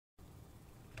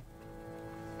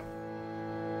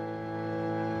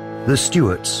The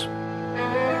Stuarts.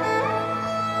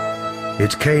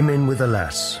 It Came In With a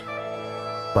Lass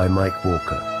by Mike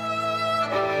Walker.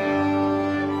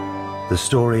 The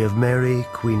story of Mary,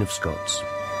 Queen of Scots.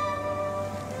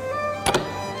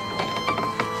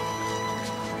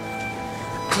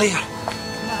 Clear.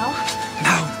 Now?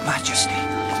 Now, Majesty.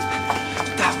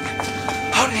 Down.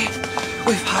 Hurry.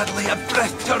 We've hardly a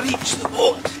breath to reach the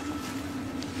boat.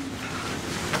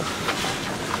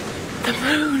 The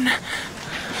moon.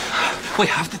 We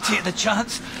have to take the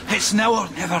chance. It's now or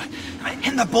never.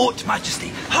 In the boat, Majesty.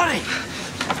 Hurry.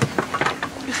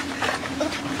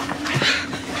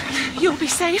 You'll be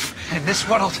safe? In this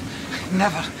world,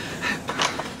 never.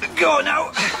 Go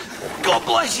now. God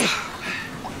bless you.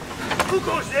 Who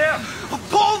goes there?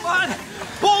 Paul, man!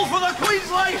 Paul for the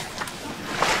Queen's life!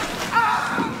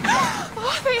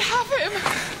 Oh, they have him.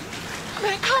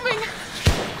 They're coming.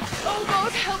 Oh,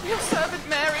 God, help your servant,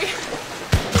 Mary.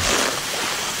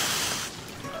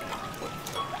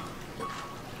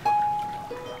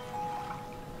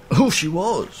 Who she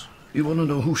was? You want to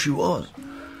know who she was?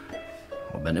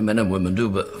 Well, many men and women do,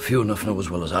 but few enough know as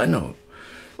well as I know.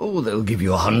 Oh, they'll give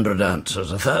you 100 answers,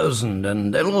 1,000,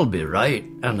 and they'll all be right,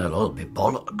 and they'll all be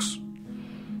bollocks.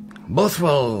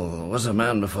 Bothwell was a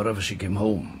man before ever she came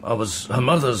home. I was her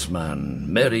mother's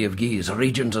man, Mary of Guise,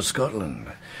 regent of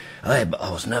Scotland. But I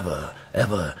was never,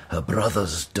 ever her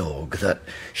brother's dog, that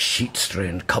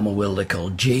sheet-strained commonweal they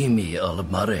called Jamie, Earl of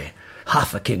Murray.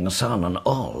 Half a king's son and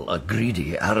all a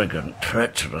greedy, arrogant,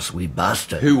 treacherous wee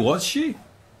bastard. Who was she?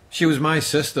 She was my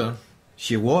sister.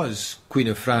 She was Queen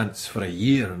of France for a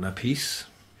year and a piece.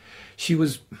 She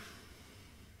was...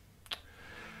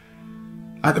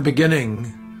 At the beginning,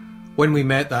 when we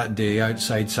met that day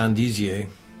outside Saint-Dizier,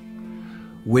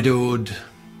 widowed,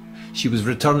 she was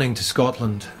returning to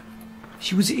Scotland.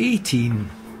 She was 18.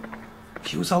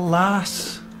 She was a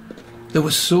lass. There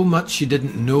was so much she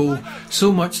didn't know,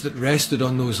 so much that rested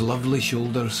on those lovely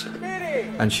shoulders.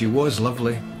 And she was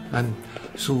lovely, and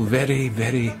so very,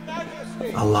 very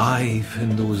alive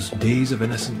in those days of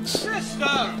innocence. Sister!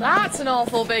 That's an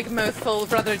awful big mouthful,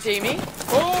 Brother Jamie.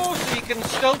 Oh, so you can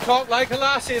still talk like a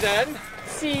lassie then?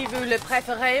 Si vous le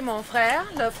préférez, mon frère,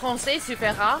 le français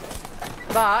suffira.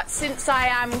 But since I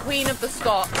am Queen of the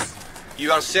Scots...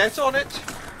 You are set on it?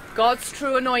 God's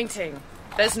true anointing.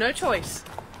 There's no choice.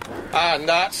 And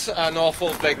that's an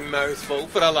awful big mouthful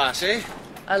for a lassie.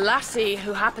 A lassie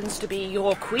who happens to be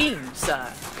your queen, sir.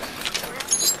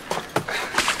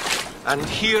 And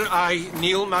here I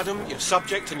kneel, madam, your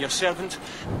subject and your servant.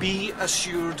 Be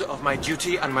assured of my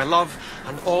duty and my love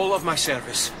and all of my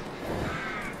service.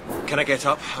 Can I get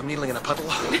up? I'm kneeling in a puddle.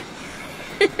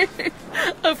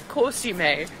 Of course you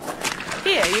may.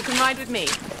 Here, you can ride with me.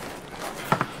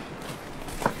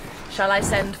 Shall I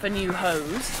send for new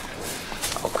hose?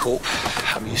 I'll cope.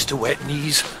 I'm used to wet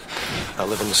knees. I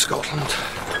live in Scotland.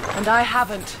 And I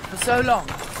haven't for so long.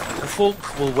 The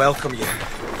folk will welcome you.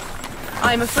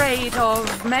 I'm afraid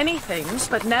of many things,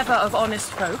 but never of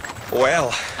honest folk.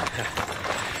 Well,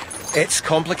 it's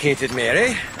complicated,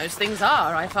 Mary. Those things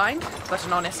are, I find, but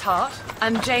an honest heart.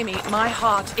 And Jamie, my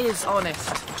heart is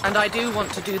honest, and I do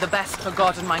want to do the best for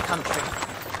God and my country.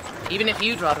 Even if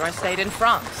you'd rather I stayed in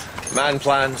France. Man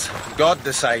plans, God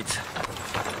decides.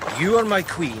 You are my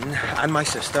queen and my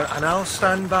sister, and I'll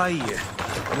stand by you,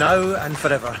 now and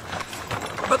forever.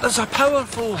 But there's a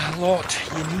powerful lot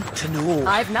you need to know.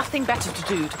 I've nothing better to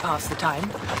do to pass the time.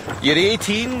 You're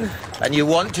 18, and you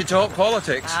want to talk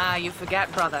politics. Ah, you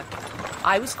forget, brother.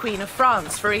 I was Queen of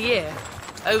France for a year.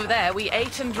 Over there, we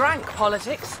ate and drank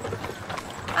politics.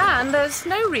 And there's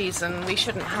no reason we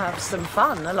shouldn't have some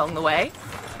fun along the way.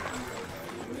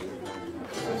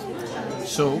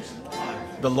 So,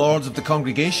 the lords of the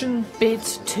congregation? Bid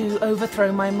to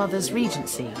overthrow my mother's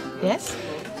regency, yes?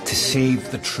 To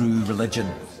save the true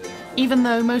religion. Even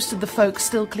though most of the folk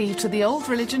still cleave to the old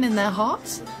religion in their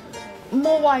hearts?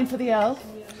 More wine for the Earl.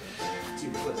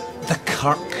 The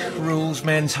Kirk rules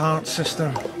men's hearts,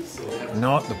 sister,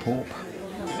 not the Pope.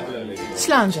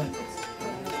 Slanger.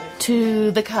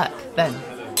 To the Kirk, then.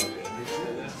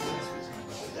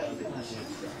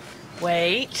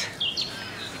 Wait.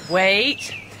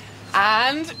 Wait.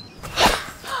 And...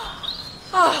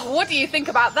 Oh, what do you think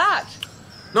about that?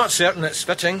 Not certain it's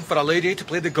fitting for a lady to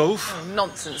play the golf. Oh,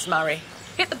 nonsense, Murray.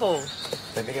 Hit the ball.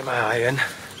 Let me get my eye in.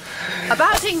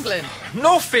 About England.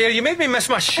 No fair, you made me miss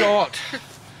my shot.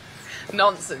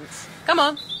 Nonsense. Come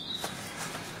on.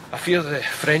 I fear the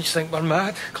French think we're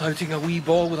mad, clouting a wee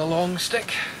ball with a long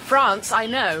stick. France, I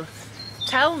know.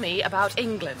 Tell me about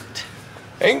England.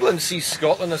 England sees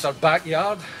Scotland as her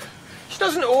backyard. She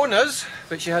doesn't own us,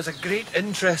 but she has a great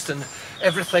interest in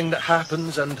everything that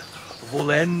happens and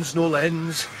Volens no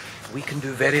lens. We can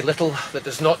do very little that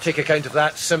does not take account of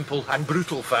that simple and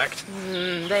brutal fact.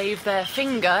 They've their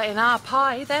finger in our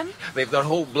pie, then? They've their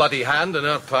whole bloody hand in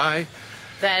our pie.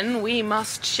 Then we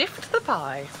must shift the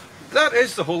pie. That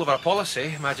is the whole of our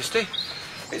policy, Majesty.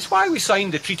 It's why we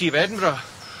signed the Treaty of Edinburgh,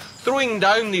 throwing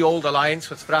down the old alliance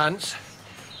with France,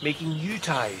 making new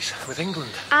ties with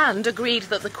England. And agreed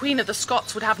that the Queen of the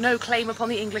Scots would have no claim upon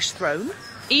the English throne,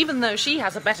 even though she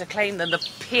has a better claim than the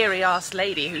peery-ass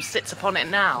lady who sits upon it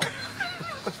now.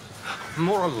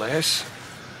 More or less.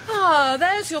 Ah,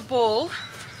 there's your ball.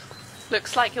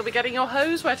 Looks like you'll be getting your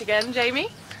hose wet again, Jamie.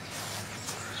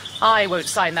 I won't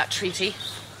sign that treaty.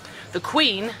 The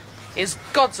Queen is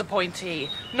God's appointee,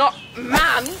 not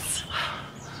man's.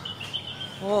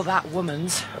 Or that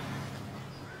woman's.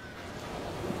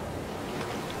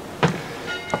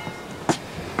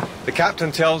 The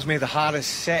captain tells me the har is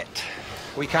set.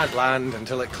 We can't land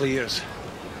until it clears.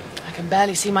 I can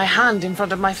barely see my hand in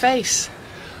front of my face.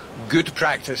 Good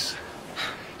practice.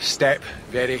 Step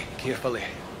very carefully.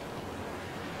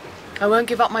 I won't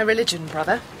give up my religion,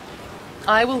 brother.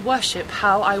 I will worship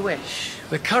how I wish.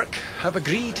 The Kirk have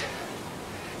agreed.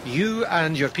 You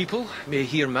and your people may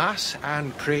hear Mass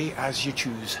and pray as you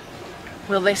choose.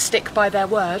 Will they stick by their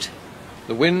word?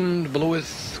 The wind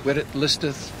bloweth where it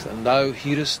listeth, and thou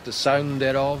hearest the sound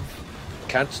thereof.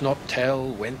 Canst not tell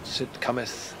whence it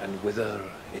cometh and whither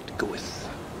it goeth.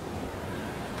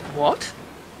 What?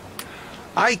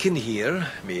 I can hear,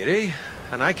 Mary,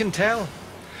 and I can tell.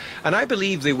 And I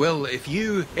believe they will if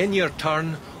you, in your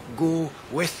turn, go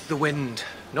with the wind,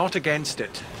 not against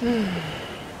it.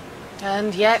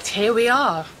 And yet here we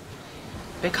are,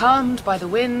 becalmed by the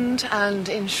wind and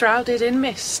enshrouded in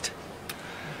mist.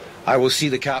 I will see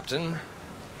the captain.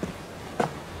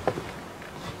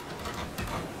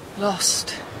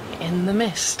 Lost in the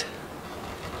mist.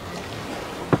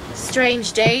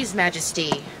 Strange days,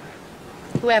 Majesty.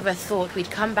 Whoever thought we'd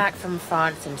come back from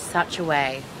France in such a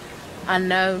way?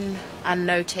 Unknown,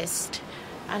 unnoticed,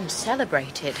 and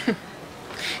celebrated.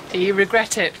 Do you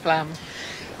regret it, Flam?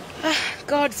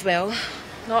 God's will,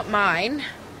 not mine.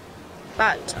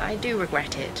 But I do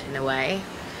regret it, in a way.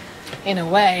 In a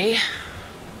way,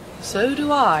 so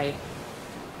do I.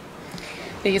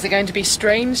 These are going to be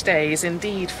strange days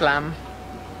indeed, Flam.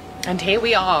 And here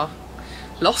we are,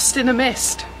 lost in a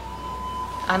mist.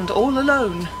 And all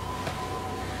alone.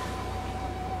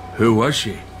 Who was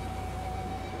she?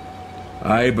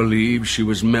 I believe she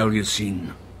was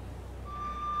Melusine.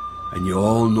 And you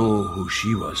all know who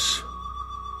she was.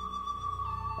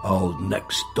 Old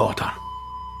Nick's daughter.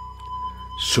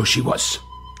 So she was.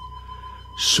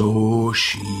 So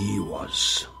she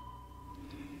was.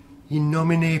 In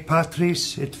nomine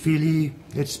Patris et Filii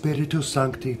et Spiritus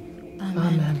Sancti.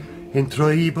 Amen.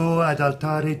 Introibo ad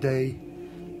altare Dei.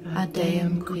 Ad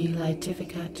Deum qui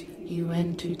laetificat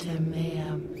juventutem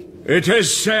meam. It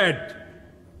is said,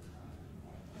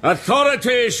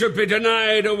 authority should be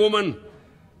denied a woman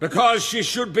because she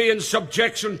should be in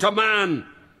subjection to man,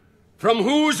 from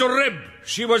whose rib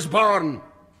she was born,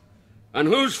 and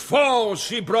whose fall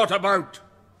she brought about.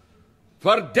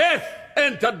 For death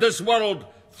entered this world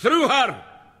through her,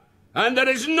 and there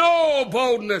is no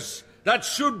boldness that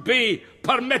should be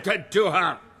permitted to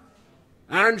her,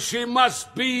 and she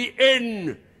must be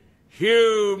in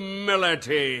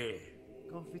humility.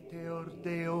 Confiteor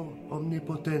Deo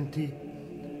omnipotenti,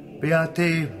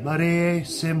 Beate Mariae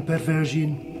semper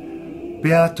Virgin,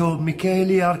 Beato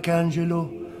Michaeli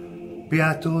Arcangelo,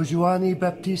 Beato Joanni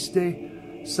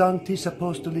Baptiste, Sanctis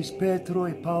Apostolis Petro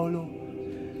e Paolo.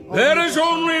 There is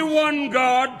only one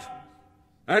God,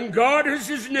 and God is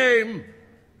his name,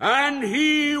 and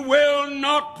he will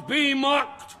not be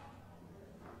mocked.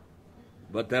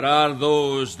 But there are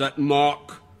those that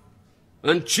mock,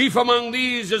 and chief among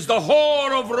these is the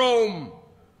whore of Rome,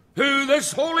 who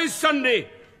this holy Sunday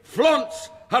flaunts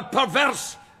her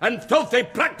perverse and filthy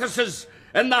practices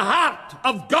in the heart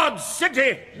of God's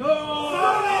city.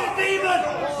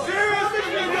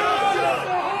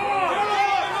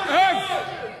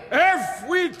 If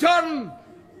we turn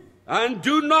and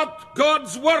do not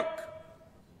God's work,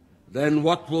 then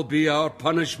what will be our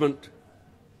punishment?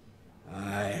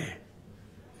 Aye,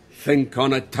 think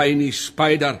on a tiny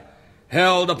spider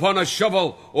held upon a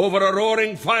shovel over a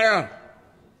roaring fire.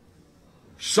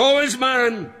 So is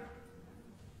man.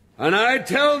 And I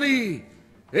tell thee,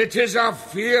 it is a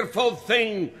fearful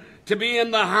thing to be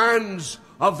in the hands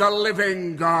of the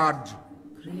living God.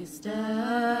 Christe.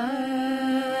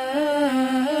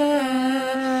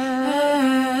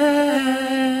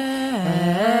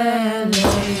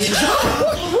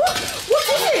 What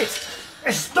is it?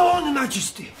 A stone,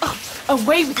 Majesty. Oh,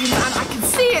 away with you, man. I can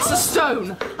see it's a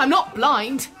stone. I'm not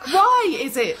blind. Why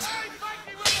is it?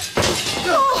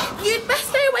 Oh, you'd best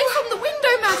stay away from the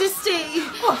window, Majesty.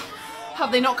 Oh,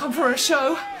 have they not come for a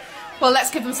show? Well, let's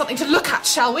give them something to look at,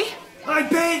 shall we? I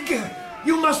beg.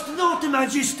 You must not,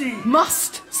 Majesty.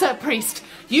 Must, Sir Priest.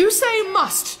 You say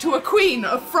must to a queen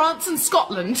of France and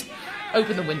Scotland.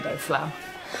 Open the window, Flam.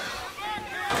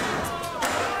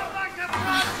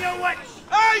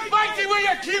 Hey, Bunting, where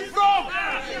you came from?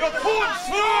 The poet's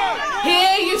floor!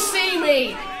 Here you see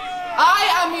me. I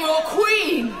am your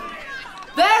queen.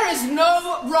 There is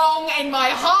no wrong in my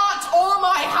heart or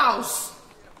my house.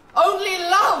 Only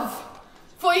love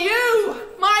for you,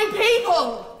 my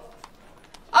people.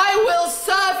 I will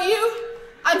serve you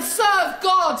and serve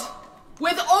God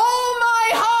with all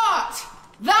my heart.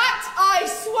 That I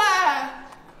swear.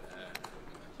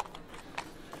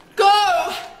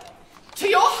 Go to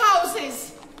your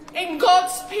houses in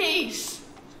God's peace.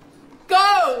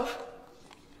 Go.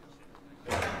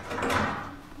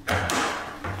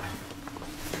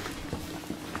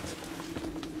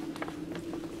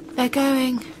 They're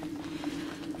going.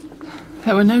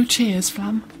 There were no cheers,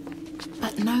 Flam.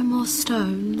 But no more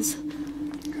stones.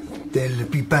 They'll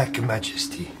be back,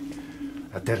 Majesty,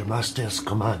 at their master's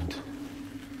command.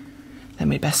 Then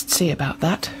we'd best see about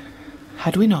that,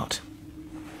 had we not?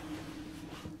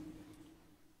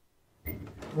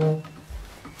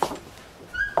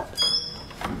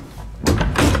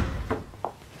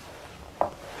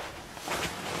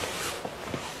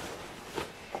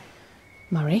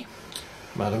 Murray?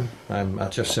 Madam, I'm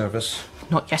at your service.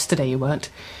 Not yesterday you weren't.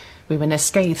 We were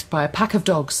nescathed by a pack of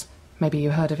dogs. Maybe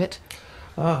you heard of it?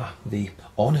 Ah, the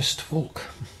honest folk.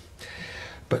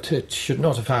 But it should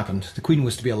not have happened. The Queen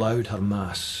was to be allowed her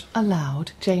mass.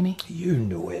 Allowed, Jamie? You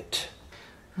know it.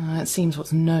 It seems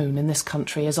what's known in this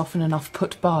country is often enough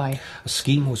put by. A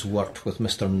scheme was worked with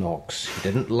Mr. Knox. He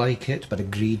didn't like it, but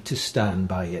agreed to stand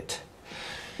by it.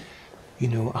 You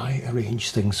know, I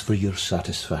arranged things for your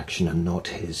satisfaction and not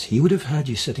his. He would have had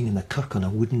you sitting in the kirk on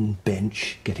a wooden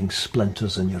bench, getting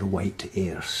splinters in your white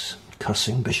ears,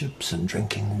 cursing bishops and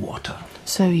drinking water.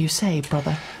 So you say,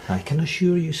 brother. I can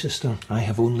assure you, sister, I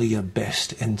have only your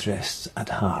best interests at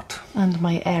heart. And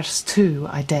my heirs too,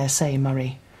 I dare say,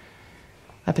 Murray.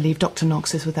 I believe Dr.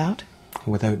 Knox is without.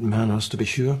 Without manners, to be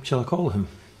sure. Shall I call him?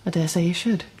 I dare say you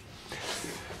should.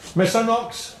 Mr.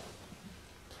 Knox!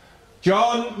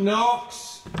 John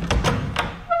Knox!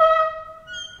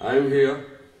 I'm here.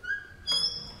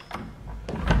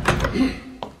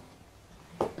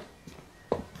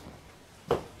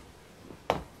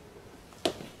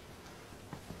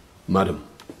 Madam.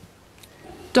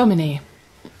 Domine.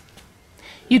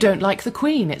 You don't like the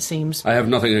Queen, it seems. I have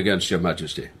nothing against your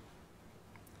Majesty.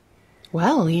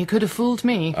 Well, you could have fooled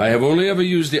me. I have only ever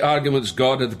used the arguments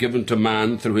God hath given to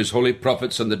man through his holy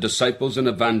prophets and the disciples and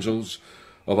evangels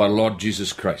of our Lord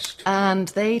Jesus Christ. And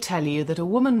they tell you that a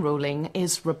woman ruling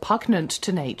is repugnant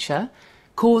to nature,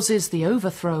 causes the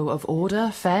overthrow of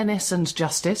order, fairness and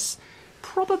justice,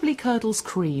 probably curdles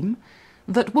cream,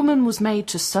 that woman was made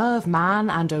to serve man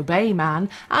and obey man,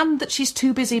 and that she's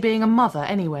too busy being a mother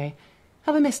anyway.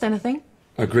 Have I missed anything?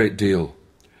 A great deal.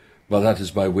 Well, that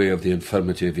is by way of the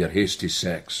infirmity of your hasty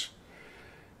sex.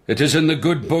 It is in the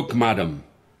good book, madam,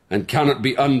 and cannot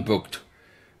be unbooked.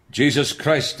 Jesus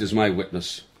Christ is my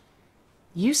witness.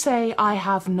 You say I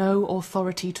have no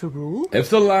authority to rule? If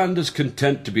the land is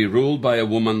content to be ruled by a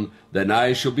woman, then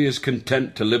I shall be as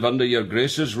content to live under your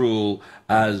grace's rule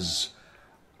as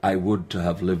I would to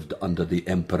have lived under the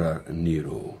Emperor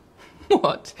Nero.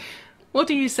 What? What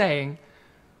are you saying?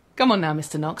 Come on now,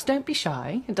 Mr. Knox, don't be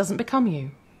shy. It doesn't become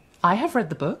you. I have read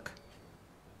the book.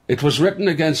 It was written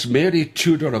against Mary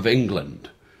Tudor of England,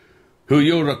 who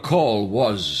you'll recall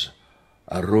was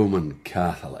a Roman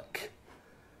Catholic,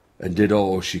 and did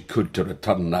all she could to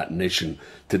return that nation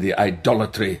to the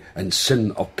idolatry and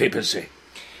sin of papacy.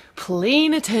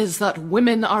 Plain it is that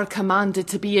women are commanded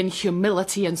to be in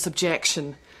humility and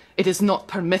subjection. It is not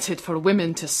permitted for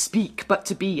women to speak, but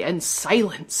to be in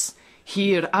silence.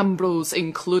 Here Ambrose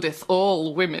includeth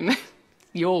all women.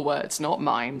 Your words, not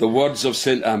mine. The words of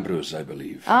St. Ambrose, I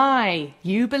believe. Aye,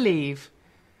 you believe.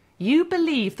 You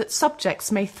believe that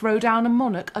subjects may throw down a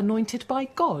monarch anointed by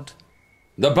God?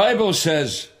 The Bible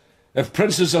says, if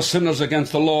princes are sinners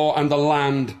against the law and the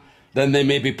land, then they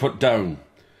may be put down.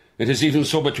 It is even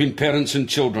so between parents and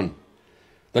children.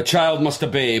 The child must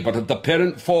obey, but if the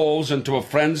parent falls into a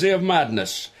frenzy of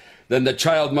madness, then the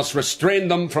child must restrain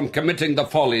them from committing the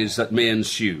follies that may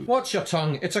ensue. Watch your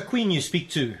tongue. It's a queen you speak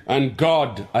to. And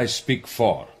God I speak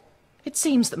for. It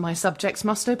seems that my subjects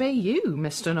must obey you,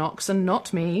 Mr. Knox, and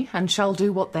not me, and shall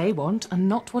do what they want and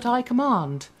not what I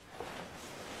command.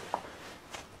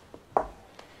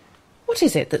 What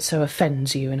is it that so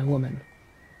offends you in a woman?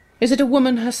 Is it a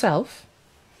woman herself?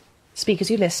 Speak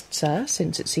as you list, sir,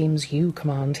 since it seems you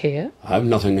command here. I've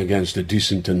nothing against a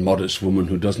decent and modest woman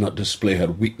who does not display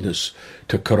her weakness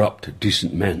to corrupt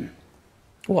decent men.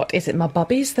 What, is it my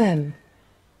bubbies, then?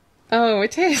 Oh,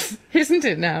 it is, isn't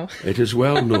it now? It is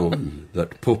well known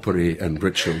that popery and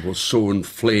ritual will so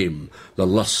inflame the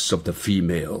lusts of the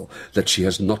female that she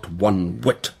has not one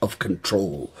whit of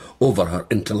control over her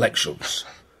intellectuals,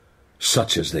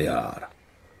 such as they are,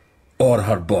 or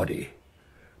her body,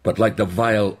 but like the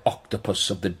vile octopus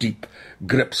of the deep,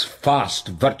 grips fast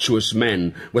virtuous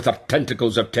men with her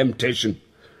tentacles of temptation,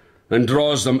 and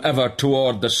draws them ever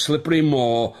toward the slippery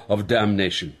maw of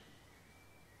damnation.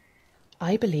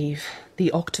 I believe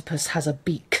the octopus has a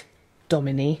beak,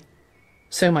 Dominie.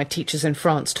 So my teachers in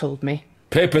France told me.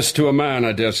 Papist to a man,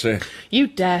 I dare say. You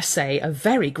dare say a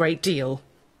very great deal.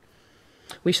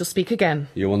 We shall speak again.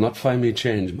 You will not find me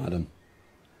change, madam.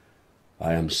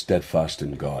 I am steadfast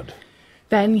in God.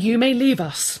 Then you may leave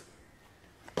us.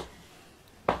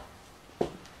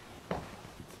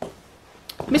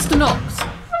 Mr. Knox.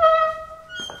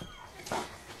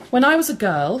 When I was a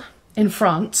girl, in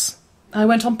France, I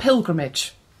went on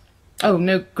pilgrimage. Oh,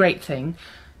 no great thing,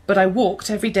 but I walked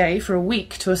every day for a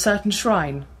week to a certain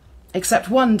shrine, except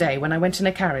one day when I went in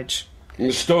a carriage.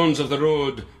 The stones of the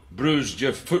road bruised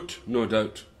your foot, no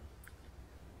doubt.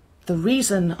 The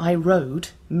reason I rode,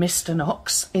 Mr.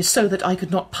 Knox, is so that I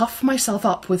could not puff myself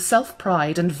up with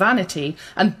self-pride and vanity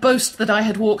and boast that I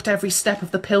had walked every step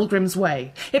of the pilgrim's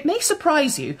way. It may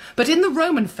surprise you, but in the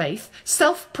Roman faith,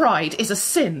 self-pride is a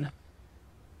sin.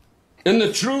 In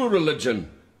the true religion,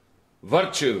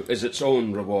 virtue is its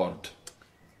own reward.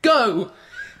 Go!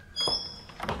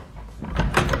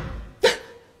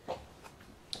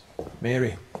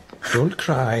 Mary, don't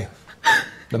cry.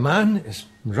 The man is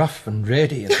rough and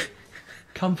ready. And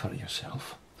comfort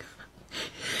yourself.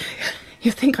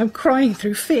 You think I'm crying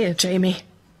through fear, Jamie?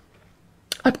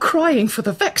 I'm crying for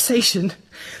the vexation.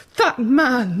 That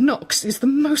man, Knox, is the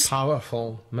most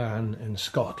powerful man in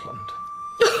Scotland.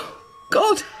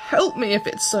 God help me if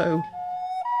it's so.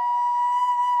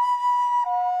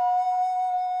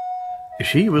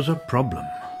 She was a problem,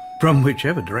 from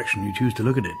whichever direction you choose to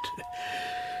look at it.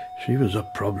 She was a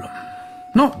problem.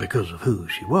 Not because of who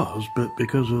she was, but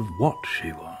because of what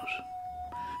she was.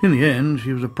 In the end,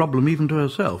 she was a problem even to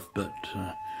herself, but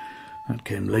that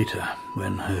came later,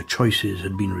 when her choices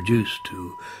had been reduced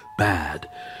to bad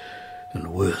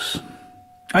and worse.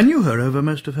 I knew her over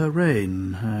most of her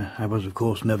reign. I was, of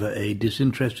course, never a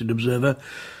disinterested observer.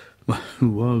 Well, who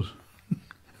was?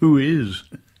 Who is?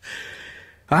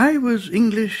 I was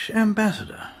English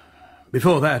ambassador.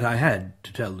 Before that, I had,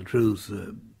 to tell the truth,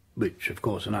 which, of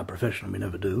course, in our profession we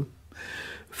never do,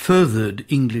 furthered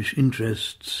English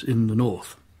interests in the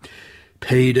north,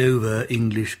 paid over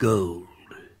English gold.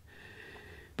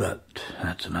 But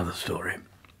that's another story.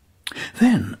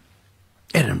 Then,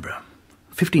 Edinburgh,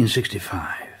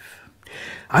 1565.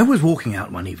 I was walking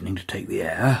out one evening to take the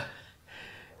air,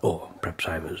 or perhaps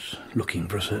I was looking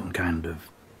for a certain kind of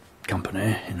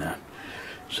company in a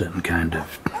certain kind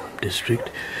of district,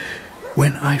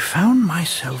 when I found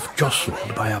myself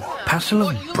jostled by a passel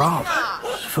of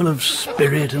bravos, full of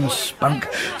spirit and spunk,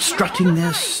 strutting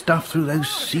their stuff through those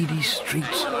seedy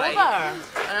streets.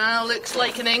 Looks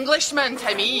like an Englishman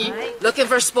to me. Looking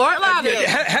for sport, laddie?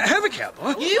 Have a cab,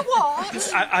 huh? You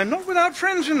what? I'm not without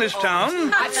friends in this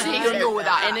town. I'd say you're not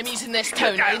without enemies in this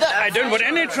town either. I don't want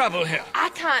any trouble here. I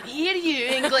can't hear you,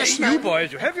 Englishman. You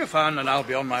boys, you have your fun and I'll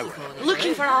be on my way.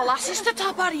 Looking for our lasses to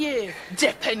top, are you?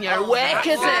 Dipping your wake,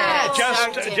 is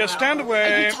it? Just stand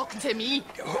away. Are you talking to me?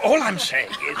 All I'm saying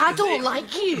is... I don't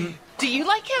like you. Do you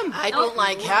like him? I don't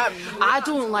like him. I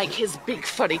don't like his big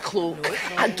furry cloak.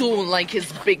 I don't like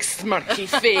his big smirky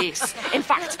face. In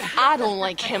fact, I don't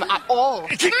like him at all.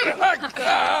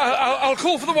 I'll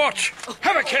call for the watch.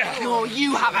 Have a care. No,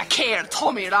 you have a care,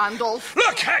 Tommy Randolph.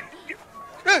 Look,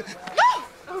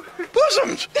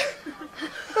 bosoms.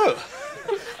 Oh.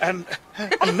 And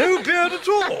no beard at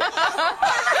all.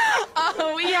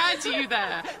 Oh, we had you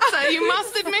there. So you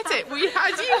must admit it, we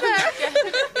had you there.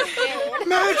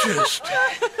 Majesty.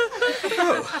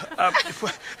 Oh,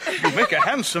 you make a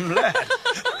handsome lad,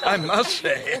 I must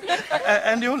say.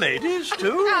 And your ladies,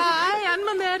 too? Aye, and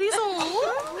my Mary's all.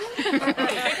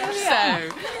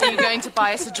 So, are you going to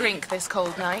buy us a drink this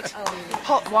cold night?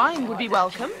 Hot wine would be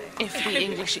welcome, if the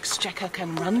English Exchequer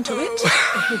can run to it.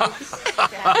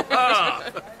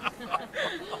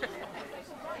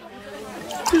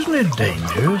 Isn't it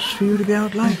dangerous for you to be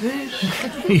out like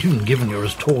this? Even given you're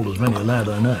as tall as many a lad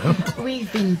I know.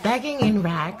 We've been begging in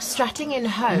rags, strutting in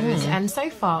hose, and so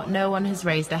far no one has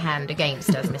raised a hand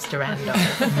against us, Mr.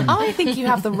 Randolph. I think you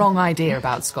have the wrong idea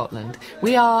about Scotland.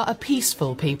 We are a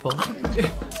peaceful people.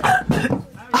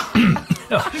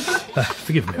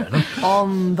 Forgive me, madam.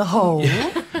 On the whole.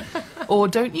 Or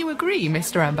don't you agree,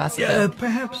 Mr. Ambassador?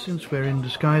 Perhaps, since we're in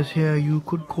disguise here, you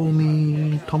could call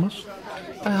me Thomas?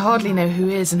 I hardly know who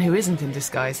is and who isn't in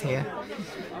disguise here.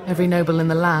 Every noble in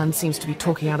the land seems to be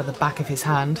talking out of the back of his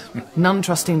hand, none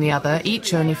trusting the other,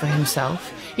 each only for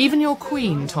himself. Even your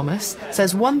queen, Thomas,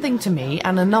 says one thing to me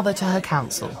and another to her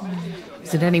council.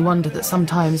 Is it any wonder that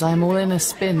sometimes I am all in a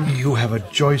spin? You have a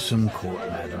joysome court,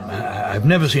 madam. I've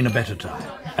never seen a better time,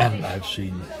 and I've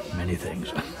seen many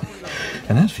things.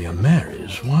 And as for your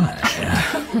marriage, why?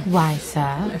 Why,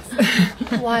 sir?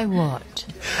 Why what?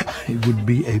 It would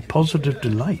be a positive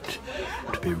delight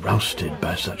to be rousted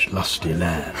by such lusty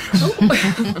lads.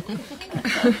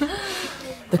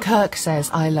 The Kirk says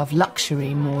I love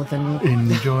luxury more than...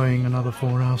 Enjoying another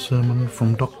 4-hour sermon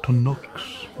from Dr. Knox.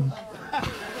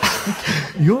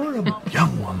 You're a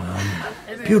young woman,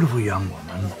 beautiful young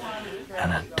woman,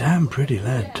 and a damn pretty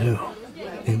lad too.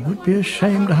 It would be a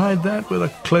shame to hide that with a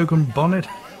cloak and bonnet.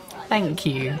 Thank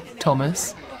you,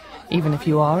 Thomas. Even if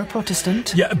you are a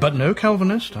Protestant. Yeah, but no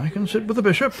Calvinist. I can sit with the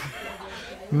bishop.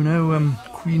 You know,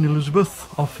 Queen Elizabeth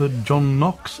offered John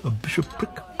Knox a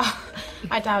bishopric.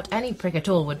 I doubt any prick at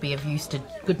all would be of use to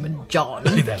Goodman John.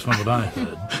 That's not what I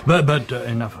heard. But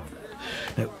enough of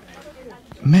that. Now,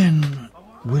 men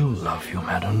will love you,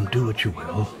 madam, do what you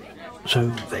will. So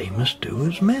they must do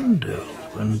as men do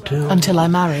until I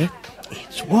marry.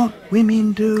 It's what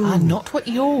women do. And not what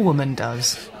your woman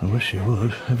does. I wish she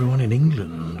would. Everyone in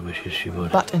England wishes she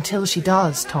would. But until she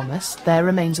does, Thomas, there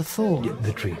remains a thorn.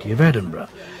 The Treaty of Edinburgh,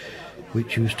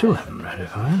 which you still haven't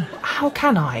ratified. How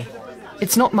can I?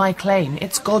 It's not my claim.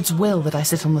 It's God's will that I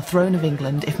sit on the throne of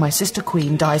England if my sister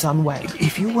Queen dies unwed.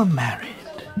 If you were married,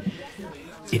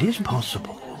 it is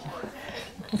possible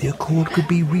the accord could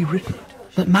be rewritten.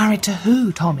 But married to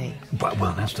who, Tommy?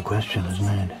 Well, that's the question, isn't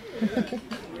it?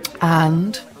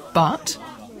 But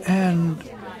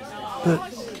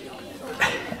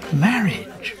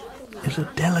marriage is a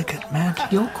delicate matter.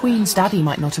 Your Queen's daddy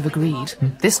might not have agreed.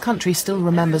 This country still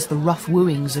remembers the rough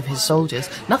wooings of his soldiers.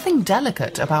 Nothing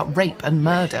delicate about rape and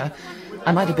murder.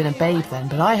 I might have been a babe then,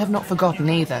 but I have not forgotten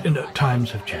either. No,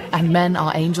 times have changed. And men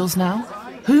are angels now?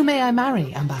 Who may I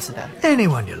marry, Ambassador?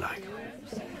 Anyone you like.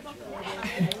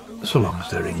 So long as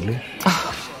they're English.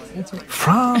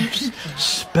 France,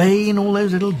 Spain, all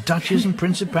those little duchies and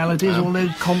principalities, all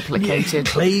those complicated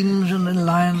claims and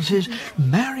alliances.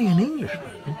 Marry an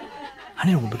Englishman,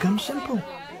 and it will become simple.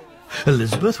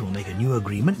 Elizabeth will make a new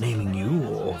agreement naming you,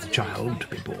 or the child to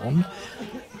be born,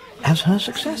 as her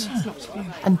successor.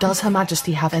 And does Her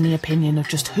Majesty have any opinion of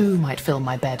just who might fill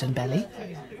my bed and belly?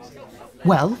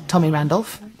 Well, Tommy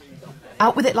Randolph,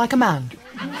 out with it like a man.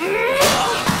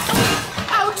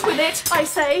 Out with it, I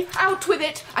say, out with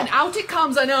it, and out it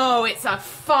comes, and oh, it's a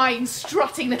fine,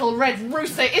 strutting little red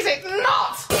rooster, is it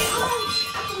not?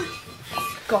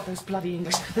 God, those bloody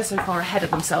English, they're so far ahead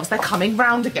of themselves, they're coming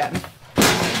round again.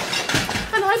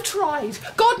 And I've tried,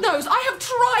 God knows, I have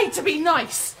tried to be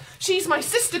nice. She's my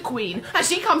sister Queen, and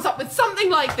she comes up with something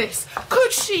like this.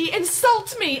 Could she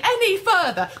insult me any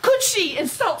further? Could she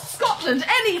insult Scotland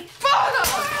any further?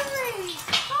 Mary,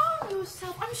 calm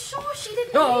yourself. I'm sure she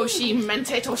didn't Oh, mean... she meant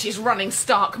it, or she's running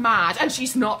stark mad, and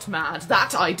she's not mad.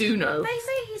 That I do know. They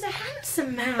say he's a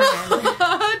handsome man.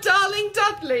 Darling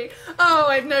Dudley. Oh,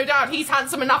 I've no doubt he's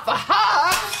handsome enough for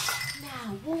her.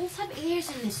 Now, wolves have ears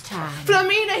in this town.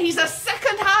 Flamina, he's a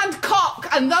second-hand cock,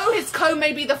 and though his comb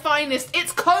may be the finest,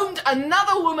 it's combed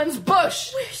another woman's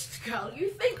bush. Whist, girl, you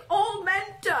think all men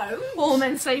don't? All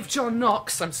men save John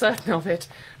Knox, I'm certain of it.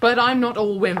 But I'm not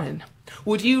all women.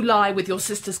 Would you lie with your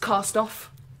sister's cast-off?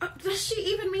 Does she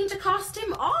even mean to cast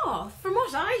him off? From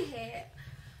what I hear...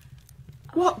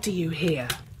 What do you hear?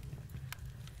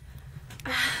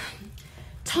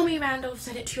 Tommy Randolph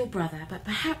said it to your brother, but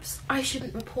perhaps I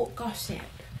shouldn't report gossip.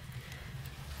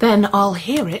 Then I'll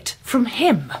hear it from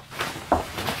him.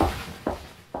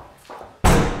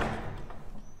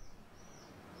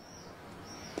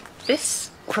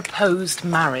 This proposed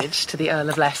marriage to the Earl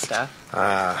of Leicester...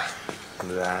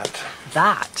 That.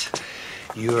 That?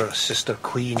 Your sister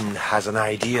Queen has an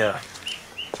idea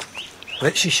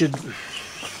that she should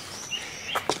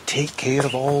take care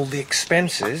of all the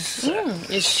expenses.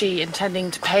 Is she intending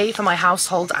to pay for my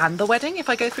household and the wedding if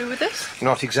I go through with this?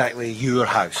 Not exactly your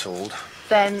household.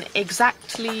 Then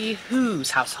exactly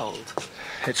whose household?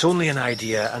 It's only an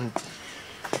idea, and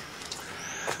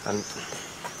And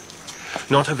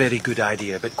not a very good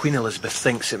idea, but Queen Elizabeth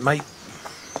thinks it might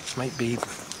be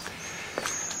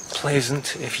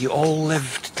pleasant if you all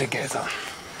lived together.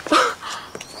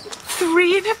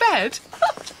 3 in a bed?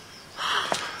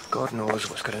 God knows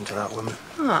what's got into that woman.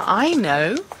 Oh, I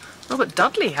know. Robert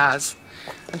Dudley has.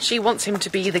 And she wants him to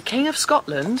be the King of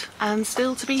Scotland and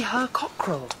still to be her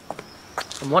cockerel.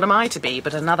 And what am I to be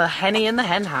but another henny in the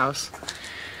hen house?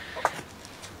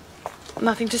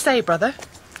 Nothing to say, brother?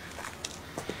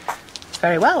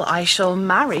 Very well, I shall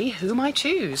marry whom I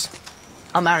choose.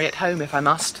 I'll marry at home if I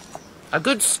must. A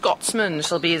good Scotsman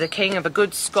shall be the king of a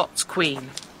good Scots queen.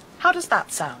 How does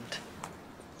that sound?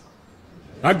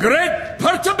 A great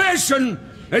perturbation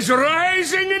is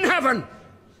rising in heaven.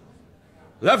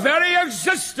 The very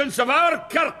existence of our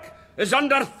kirk is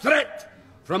under threat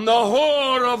from the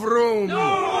whore of Rome.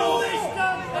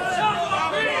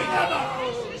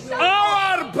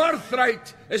 Our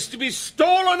birthright is to be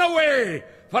stolen away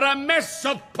for a mess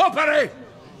of popery,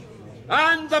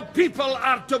 and the people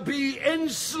are to be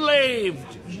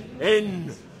enslaved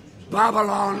in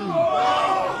Babylon.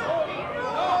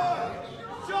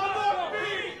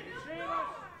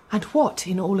 And what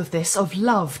in all of this of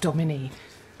love, Domine?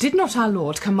 Did not our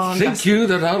Lord command us... Think you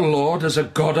that our Lord is a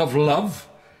God of love?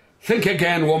 Think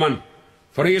again, woman,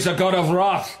 for he is a God of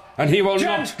wrath, and he will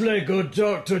not... Gently, good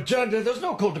doctor, gently. There's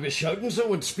no call to be shouting so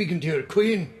when speaking to your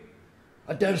queen.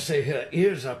 I dare say her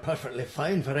ears are perfectly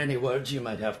fine for any words you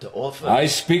might have to offer. I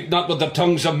speak not with the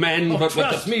tongues of men, but with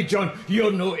trust me, John,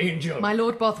 you're no angel. My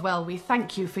Lord Bothwell, we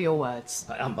thank you for your words.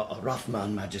 I am but a rough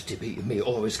man, Majesty, but you may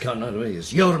always count on me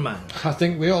as your man. I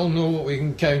think we all know what we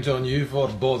can count on you for,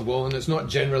 Bothwell, and it's not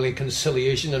generally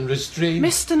conciliation and restraint.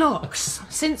 Mr. Knox,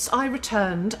 since I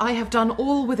returned, I have done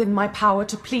all within my power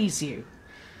to please you.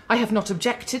 I have not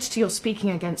objected to your speaking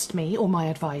against me or my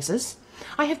advisers.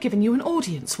 I have given you an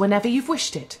audience whenever you've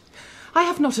wished it. I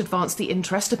have not advanced the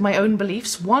interest of my own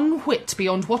beliefs one whit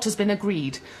beyond what has been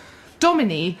agreed.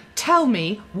 Domine, tell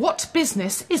me, what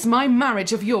business is my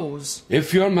marriage of yours?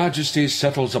 If your Majesty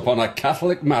settles upon a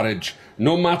Catholic marriage,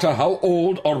 no matter how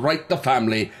old or right the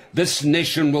family, this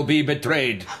nation will be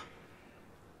betrayed.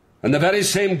 And the very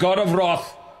same God of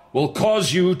wrath will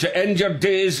cause you to end your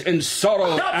days in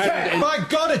sorrow and... By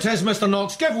God it is, Mr.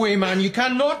 Knox. Give way, man. You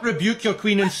cannot rebuke your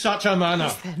queen in such a manner.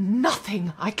 Is there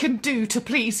nothing I can do to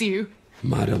please you?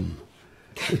 Madam,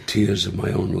 the tears of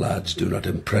my own lads do not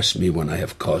impress me when I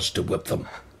have cause to whip them.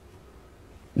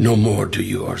 No more do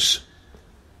yours.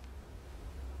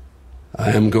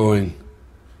 I am going,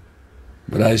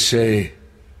 but I say,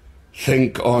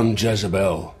 think on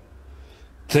Jezebel.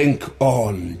 Think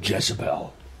on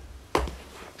Jezebel.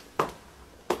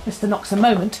 Mr. Knox, a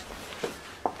moment.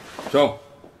 So?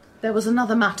 There was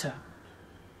another matter.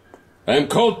 I am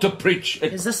called to preach.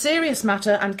 It is a serious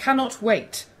matter and cannot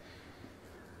wait.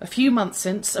 A few months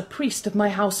since, a priest of my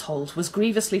household was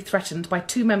grievously threatened by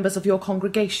 2 members of your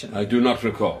congregation. I do not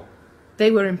recall.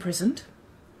 They were imprisoned?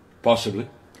 Possibly.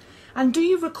 And do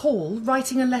you recall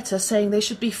writing a letter saying they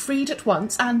should be freed at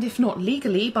once, and if not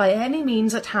legally, by any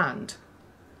means at hand?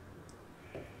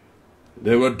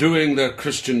 They were doing their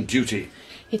Christian duty.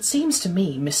 It seems to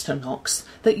me, Mr. Knox,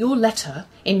 that your letter,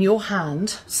 in your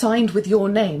hand, signed with your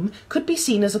name, could be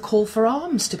seen as a call for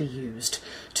arms to be used,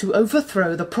 to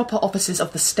overthrow the proper offices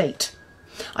of the state.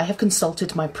 I have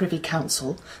consulted my Privy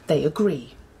Council. They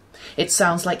agree. It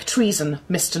sounds like treason,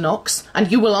 Mr. Knox,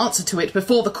 and you will answer to it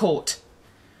before the court.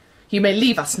 You may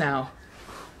leave us now.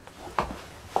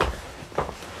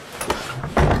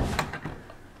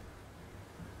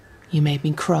 You made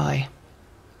me cry.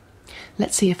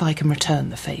 Let's see if I can return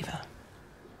the favour.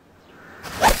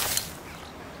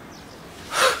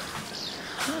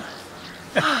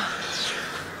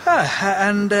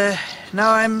 And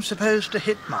now I'm supposed to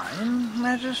hit mine,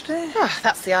 Majesty? Oh,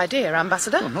 that's the idea,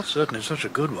 Ambassador. Well, I'm not certain it's such a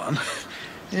good one.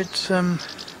 It's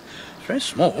very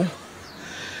small.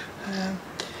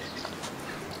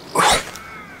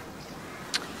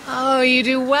 Oh, you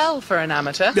do well for an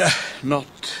amateur. Not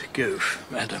goof,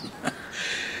 madam.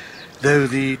 Though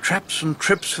the traps and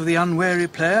trips of the unwary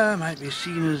player might be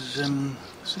seen as,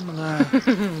 similar...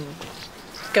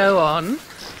 Go on.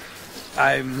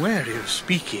 I'm wary of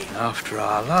speaking after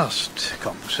our last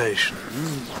conversation,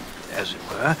 as it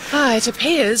were. It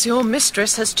appears your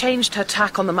mistress has changed her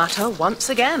tack on the matter once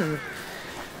again.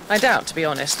 I doubt, to be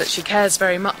honest, that she cares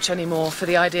very much anymore for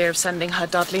the idea of sending her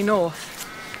Dudley north.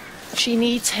 She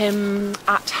needs him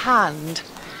at hand,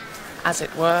 as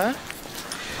it were.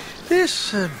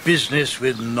 This business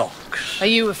with Knox... Are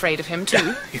you afraid of him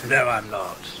too? You know I'm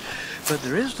not. But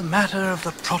there is the matter of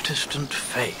the Protestant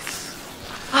faith.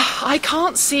 I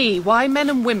can't see why men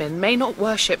and women may not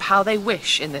worship how they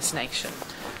wish in this nation.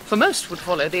 For most would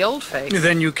follow the old faith.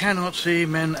 Then you cannot see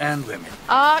men and women.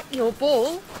 Your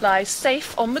ball lies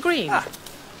safe on the green.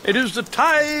 It is the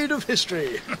tide of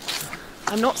history.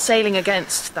 I'm not sailing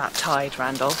against that tide,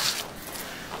 Randolph.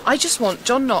 I just want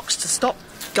John Knox to stop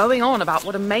going on about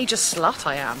what a major slut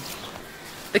I am.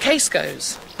 The case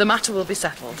goes. The matter will be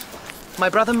settled. My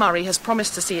brother Murray has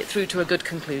promised to see it through to a good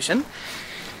conclusion.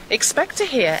 Expect to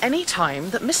hear any time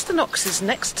that Mr. Knox's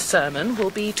next sermon will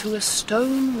be to a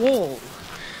stone wall.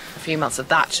 A few months of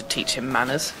that should teach him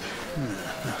manners.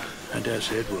 I dare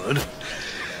say it would.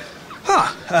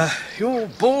 Your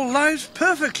ball lies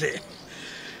perfectly.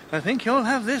 I think you'll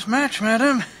have this match,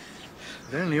 madam.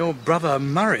 If only your brother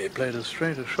Murray played as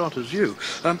straight a shot as you.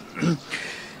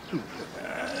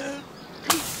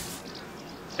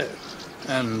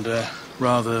 And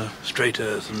rather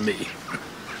straighter than me.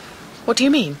 What do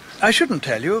you mean? I shouldn't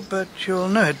tell you, but you'll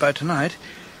know it by tonight.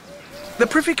 The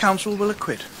Privy Council will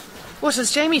acquit. What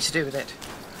has Jamie to do with it?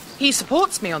 He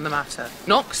supports me on the matter.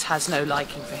 Knox has no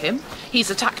liking for him. He's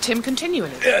attacked him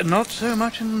continually. Not so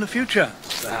much in the future,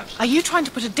 perhaps. Are you trying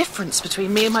to put a difference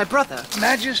between me and my brother?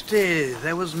 Majesty,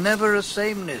 there was never a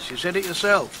sameness. You said it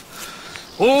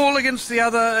yourself. All against the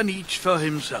other and each for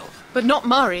himself. But not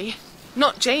Murray.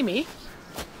 Not Jamie.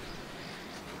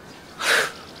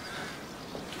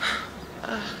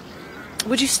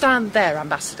 Would you stand there,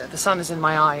 Ambassador? The sun is in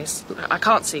my eyes. I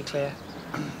can't see clear.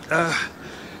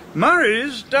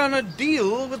 Murray's done a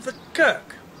deal with the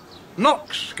Kirk.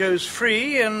 Knox goes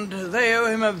free, and they owe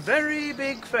him a very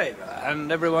big favour,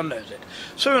 and everyone knows it.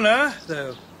 Sooner,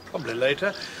 though probably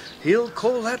later, he'll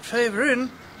call that favour in.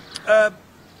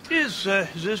 Is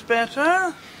this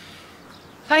better?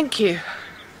 Thank you.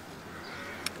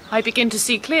 I begin to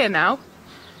see clear now.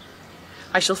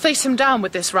 I shall face him down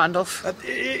with this, Randolph.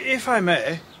 If I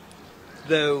may,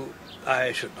 though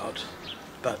I should not,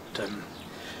 but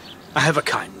I have a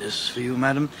kindness for you,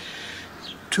 madam.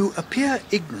 To appear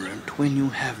ignorant when you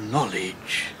have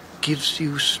knowledge gives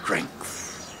you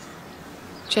strength.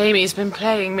 Jamie's been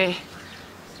playing me.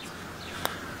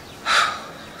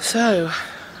 So,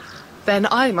 then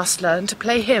I must learn to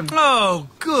play him. Oh,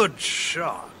 good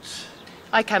shot.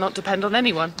 I cannot depend on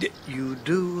anyone. You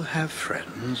do have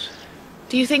friends.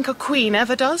 Do you think a queen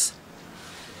ever does?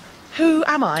 Who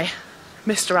am I,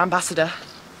 Mr. Ambassador?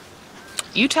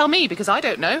 You tell me, because I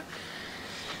don't know.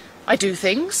 I do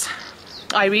things.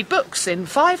 I read books in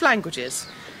 5 languages.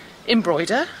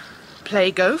 Embroider,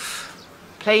 play golf,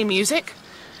 play music.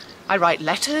 I write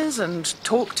letters and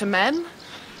talk to men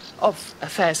of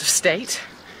affairs of state.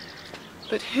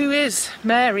 But who is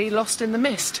Mary lost in the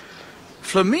mist?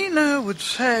 Flamina would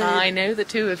say... I know the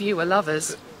two of you are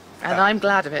lovers, and I'm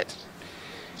glad of it.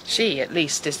 She, at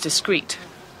least, is discreet,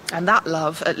 and that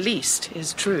love, at least,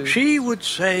 is true. She would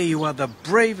say you are the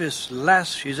bravest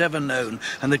lass she's ever known,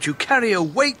 and that you carry a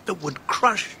weight that would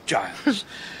crush giants.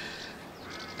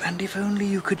 And if only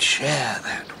you could share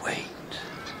that weight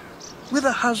with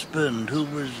a husband who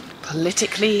was...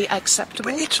 politically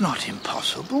acceptable? But it's not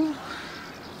impossible.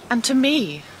 And to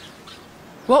me?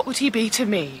 What would he be to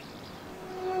me?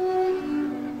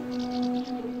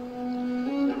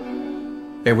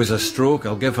 It was a stroke,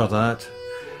 I'll give her that.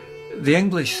 The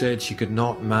English said she could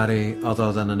not marry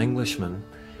other than an Englishman.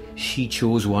 She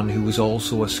chose one who was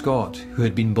also a Scot, who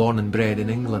had been born and bred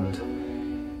in England.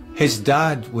 His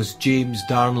dad was James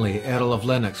Darnley, Earl of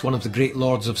Lennox, one of the great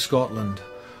lords of Scotland.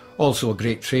 Also a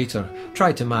great traitor.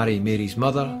 Tried to marry Mary's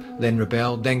mother, then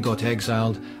rebelled, then got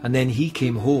exiled, and then he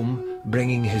came home,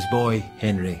 bringing his boy,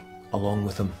 Henry, along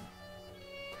with him.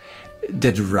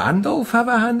 Did Randolph have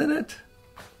a hand in it?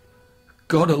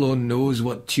 God alone knows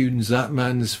what tunes that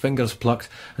man's fingers plucked,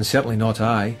 and certainly not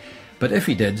I. But if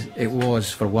he did, it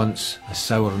was, for once, a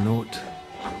sour note.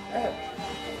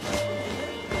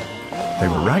 They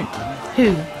were right.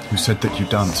 Who? Who said that you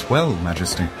dance well,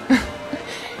 Majesty.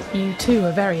 You too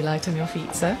are very light on your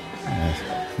feet, sir.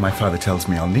 My father tells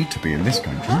me I'll need to be in this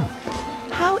country.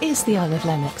 How is the Earl of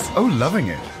Lennox? Oh, loving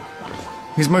it.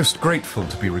 He's most grateful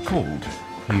to be recalled.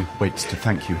 He waits to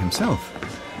thank you himself.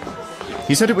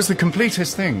 He said it was the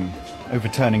completest thing,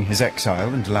 overturning his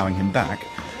exile and allowing him back.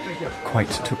 Quite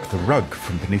took the rug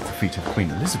from beneath the feet of Queen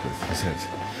Elizabeth, he says.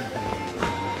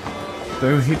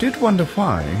 Though he did wonder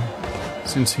why,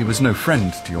 since he was no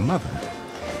friend to your mother.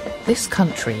 This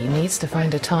country needs to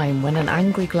find a time when an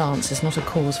angry glance is not a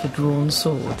cause for drawn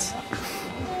swords.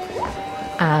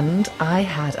 And I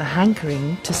had a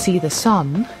hankering to see the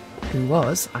son, who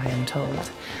was, I am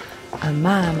told, a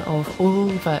man of all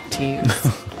virtues.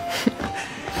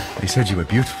 They said you were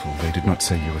beautiful. They did not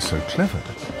say you were so clever.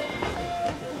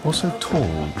 Also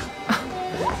tall.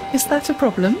 Is that a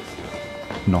problem?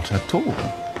 Not at all.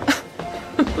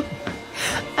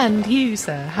 And you,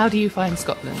 sir, how do you find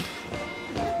Scotland?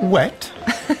 Wet.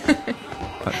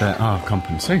 But there are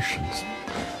compensations.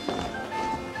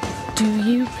 Do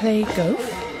you play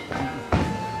golf?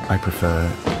 I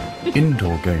prefer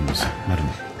indoor games, madam.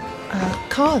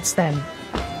 Cards, then.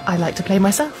 I like to play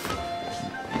myself.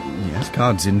 Yes,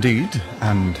 cards indeed,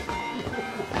 and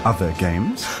other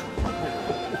games.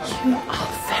 You are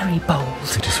very bold.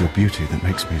 It is your beauty that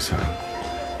makes me so.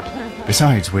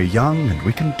 Besides, we're young and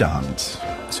we can dance,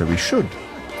 so we should,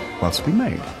 whilst we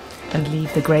may. And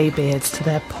leave the greybeards to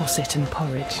their posset and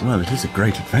porridge. Well, it is a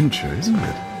great adventure, isn't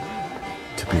it?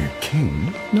 To be a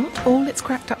king. Not all it's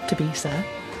cracked up to be, sir.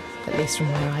 At least from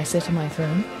where I sit on my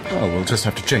throne. Well, we'll just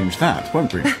have to change that,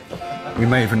 won't we? We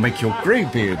may even make your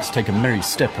greybeards take a merry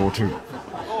step or two.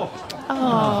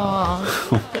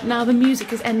 Oh, but now the music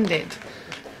has ended.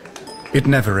 It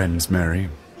never ends, Mary.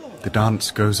 The dance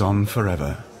goes on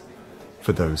forever.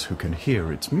 For those who can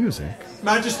hear its music.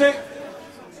 Majesty?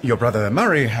 Your brother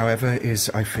Murray, however, is,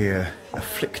 I fear,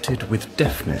 afflicted with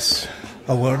deafness.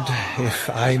 A word, if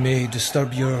I may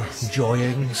disturb your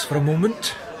joyings for a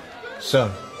moment.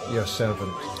 Sir, your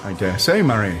servant. I dare say,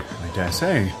 Murray, I dare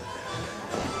say.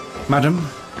 Madam,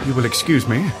 you will excuse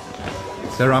me.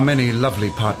 There are many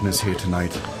lovely partners here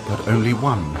tonight, but only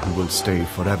one who will stay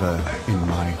forever in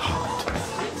my heart.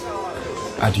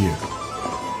 Adieu.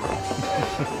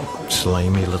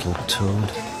 Slimy little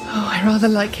toad. Oh, I rather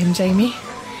like him, Jamie.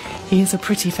 He is a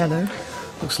pretty fellow.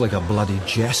 Looks like a bloody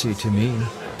Jessie to me.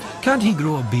 Can't he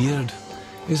grow a beard?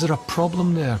 Is there a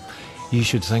problem there? You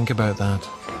should think about that.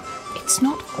 It's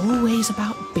not always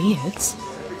about beards.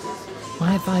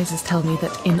 My advisors tell me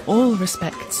that in all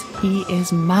respects, he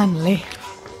is manly.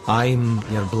 I'm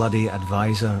your bloody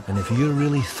advisor, and if you're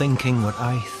really thinking what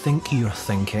I think you're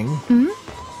thinking...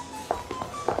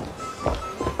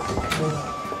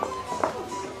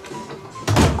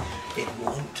 It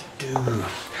won't do.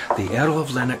 The Earl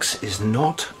of Lennox is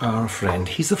not our friend.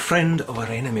 He's a friend of our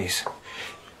enemies.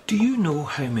 Do you know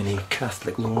how many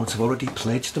Catholic lords have already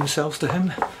pledged themselves to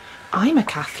him? I'm a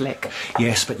Catholic.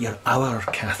 Yes, but you're our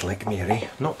Catholic, Mary,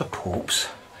 not the Pope's.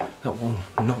 That will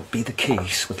not be the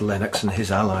case with Lennox and his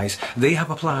allies. They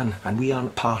have a plan, and we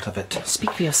aren't part of it.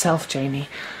 Speak for yourself, Jamie.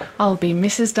 I'll be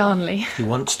Mrs. Darnley. He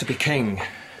wants to be king.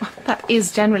 That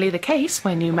is generally the case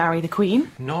when you marry the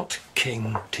Queen. Not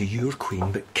king to your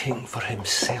queen, but king for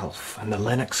himself and the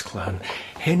Lennox clan.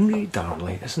 Henry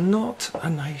Darnley is not a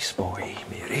nice boy,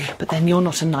 Mary. But then you're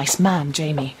not a nice man,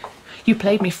 Jamie. You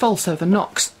played me false over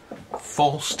Knox.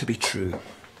 False to be true.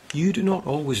 You do not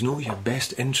always know your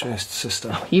best interests,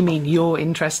 sister. You mean your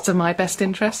interests are my best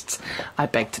interests? I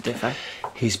beg to differ.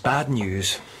 He's bad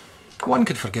news. One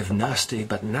could forgive nasty,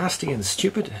 but nasty and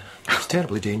stupid is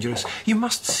terribly dangerous. You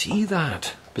must see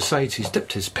that. Besides, he's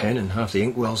dipped his pen in half the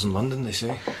inkwells in London, they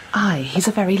say. Aye, he's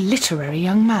a very literary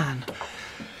young man.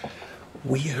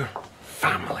 We're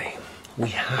family. We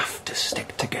have to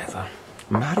stick together.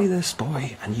 Marry this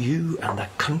boy, and you and the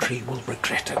country will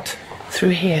regret it. Through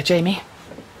here, Jamie.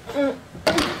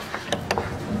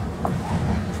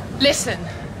 Listen,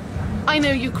 I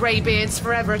know you greybeards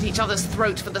forever at each other's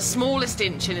throat for the smallest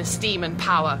inch in esteem and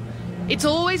power. It's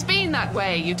always been that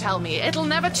way, you tell me. It'll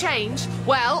never change.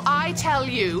 Well, I tell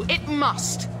you, it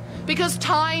must. Because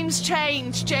times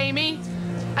change, Jamie.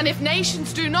 And if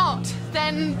nations do not,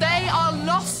 then they are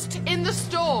lost in the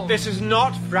storm. This is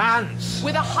not France.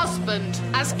 With a husband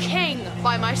as king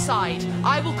by my side,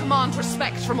 I will command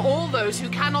respect from all those who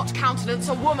cannot countenance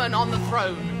a woman on the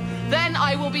throne. Then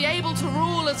I will be able to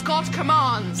rule as God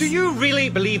commands. Do you really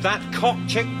believe that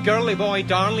cock-chick girly boy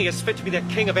Darnley is fit to be the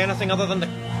king of anything other than the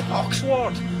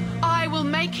Oxford? I will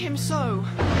make him so.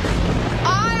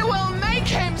 I will make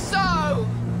him so!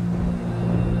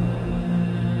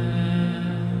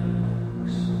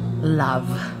 Love.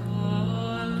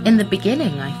 In the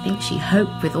beginning, I think she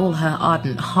hoped with all her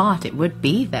ardent heart it would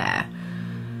be there.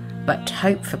 But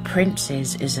hope for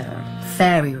princes is a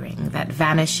fairy ring that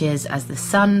vanishes as the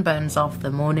sun burns off the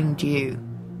morning dew.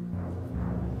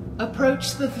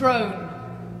 Approach the throne.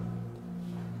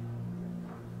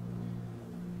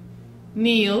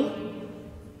 Kneel.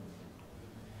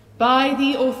 By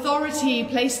the authority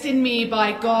placed in me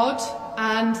by God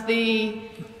and the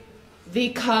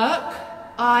Kirk,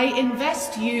 I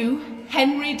invest you,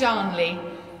 Henry Darnley,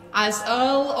 as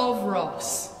Earl of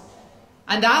Ross,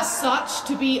 and as such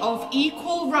to be of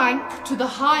equal rank to the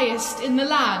highest in the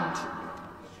land.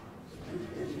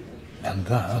 And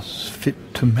thus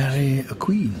fit to marry a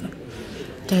queen.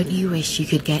 Don't you wish you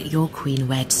could get your queen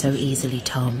wed so easily,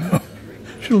 Tom?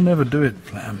 She'll never do it,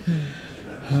 Flam.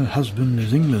 Her husband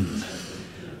is England.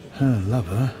 Her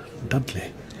lover,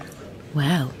 Dudley.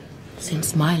 Well,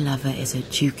 since my lover is a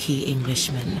dukey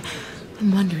Englishman,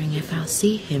 I'm wondering if I'll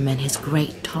see him and his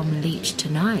great Tom Leach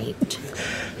tonight.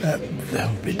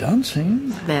 There'll be dancing.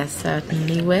 There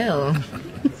certainly will.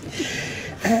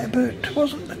 But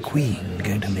wasn't the Queen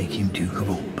going to make him Duke of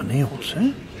Albany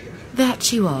also? That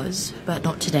she was, but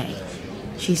not today.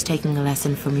 She's taking a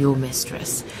lesson from your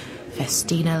mistress,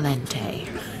 Festina Lente.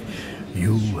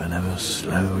 You were never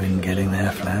slow in getting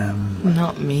there, Flam.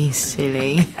 Not me,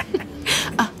 silly.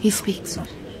 He speaks.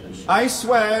 I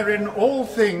swear in all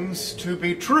things to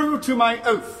be true to my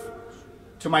oath,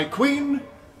 to my Queen,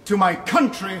 to my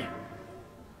country,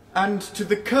 and to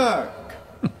the Kirk.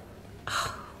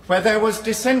 Where there was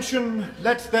dissension,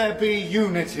 let there be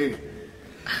unity.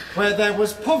 Where there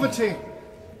was poverty,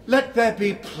 let there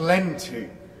be plenty.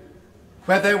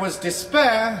 Where there was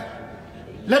despair,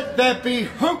 let there be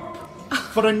hope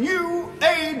for a new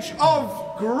age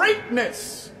of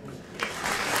greatness.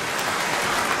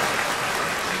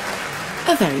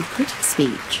 A very pretty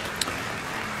speech.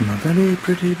 A very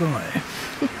pretty boy.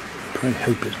 Pray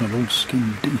hope it's not all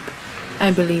skin deep.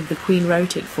 I believe the Queen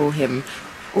wrote it for him.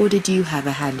 Or did you have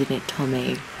a hand in it,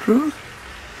 Tommy? Truth?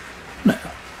 No.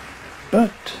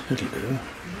 But it'll do.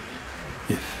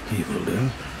 If he will do.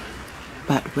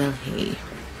 But will he?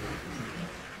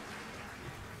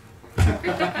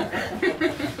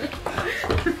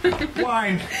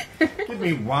 Wine! Give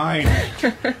me wine!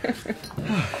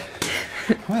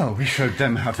 Well, we showed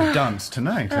them how to dance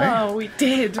tonight, eh? Oh, we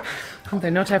did. Although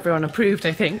not everyone approved,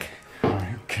 I think. Oh,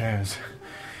 who cares?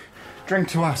 Drink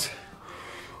to us.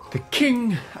 The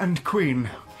King and Queen.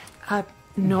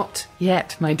 Not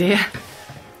yet, my dear.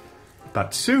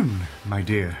 But soon, my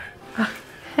dear.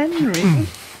 Henry.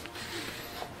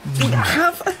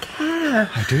 Have a care.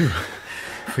 I do.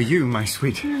 For you, my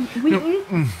sweet.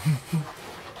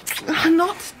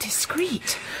 Not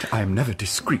discreet. I am never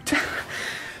discreet.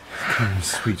 Come,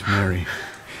 sweet Mary.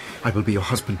 I will be your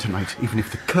husband tonight, even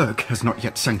if the Kirk has not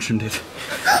yet sanctioned it.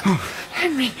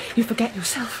 Henry, you forget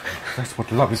yourself. That's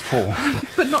what love is for.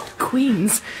 But not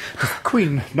Queen's. Does the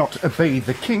Queen not obey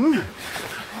the King?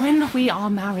 When we are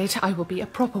married, I will be a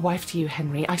proper wife to you,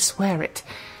 Henry. I swear it.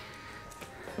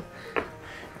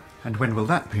 And when will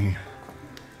that be?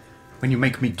 When you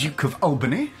make me Duke of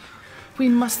Albany? We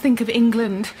must think of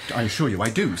England. I assure you I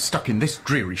do, stuck in this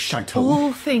dreary shithole.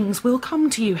 All things will come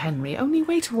to you, Henry. Only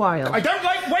wait a while. I don't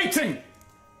like waiting!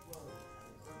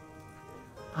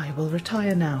 I will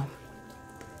retire now.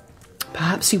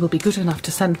 Perhaps you will be good enough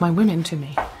to send my women to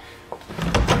me.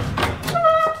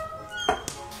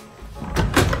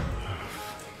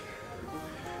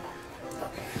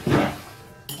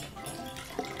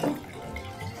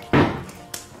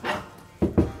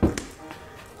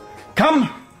 Come!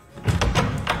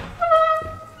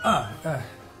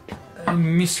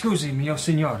 Mi scusi, mio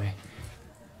signore.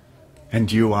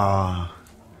 And you are?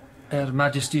 Her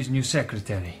Majesty's new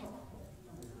secretary.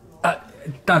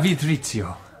 David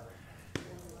Rizzio.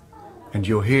 And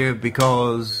you're here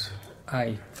because?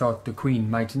 I thought the Queen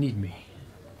might need me.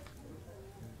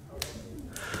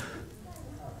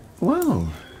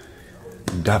 Well,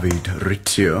 David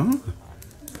Rizzio.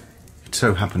 It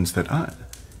so happens that I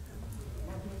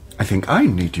think I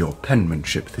need your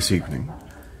penmanship this evening.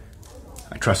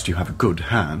 I trust you have a good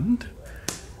hand.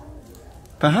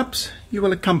 Perhaps you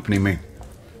will accompany me.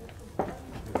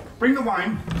 Bring the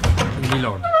wine. My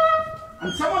lord.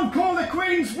 And someone call the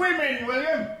Queen's women, will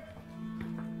you?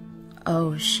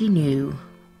 Oh, she knew.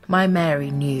 My Mary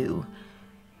knew.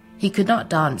 He could not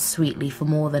dance sweetly for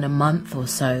more than a month or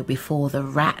so before the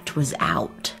rat was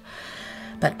out.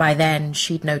 But by then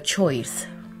she'd no choice.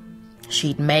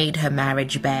 She'd made her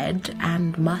marriage bed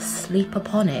and must sleep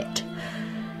upon it.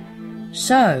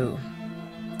 So,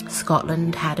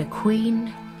 Scotland had a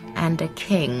queen and a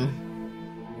king.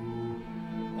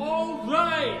 All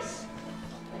rise!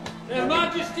 Their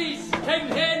Majesties King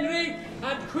Henry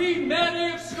and Queen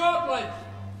Mary of Scotland.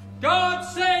 God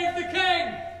save the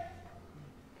King!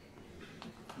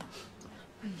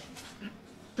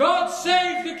 God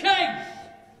save the King!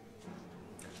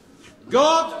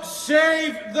 God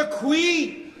save the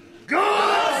Queen!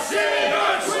 God save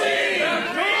the Queen!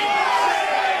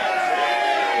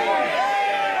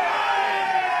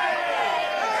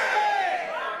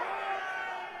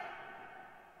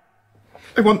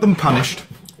 I want them punished.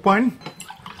 Wine?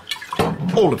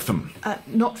 All of them.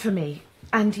 Not for me.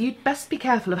 And you'd best be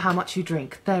careful of how much you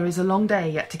drink. There is a long day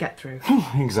yet to get through.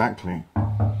 Exactly.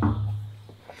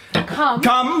 Come.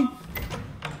 Come!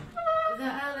 The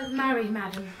Earl of Murray,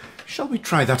 madam. Shall we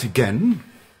try that again?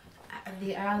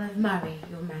 The Earl of Murray,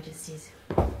 your Majesties.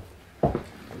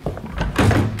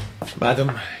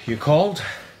 Madam, you called?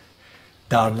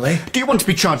 Darnley? Do you want to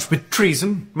be charged with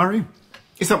treason, Murray?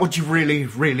 Is that what you really,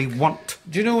 really want?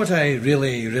 Do you know what I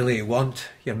really, really want,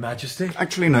 Your Majesty?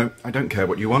 Actually, no. I don't care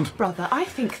what you want. Brother, I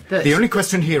think that... The only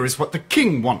question here is what the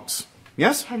king wants.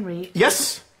 Yes? Henry...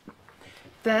 Yes?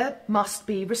 There must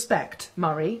be respect,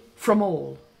 Murray, from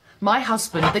all. My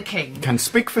husband, the king... Can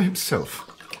speak for himself.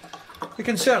 He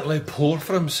can certainly pour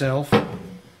for himself.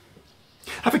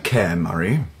 Have a care,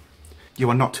 Murray. You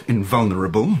are not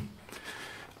invulnerable.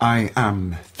 I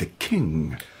am the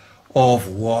king. Of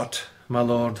what, my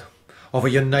lord? Of a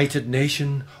united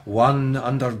nation, one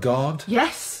under God?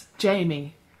 Yes,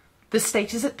 Jamie. The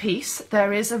state is at peace.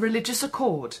 There is a religious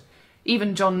accord.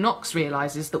 Even John Knox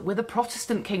realises that with a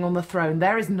Protestant king on the throne,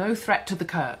 there is no threat to the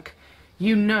Kirk.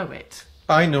 You know it.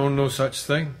 I know no such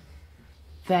thing.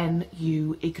 Then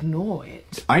you ignore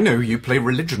it. I know you play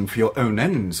religion for your own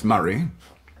ends, Murray.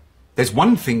 There's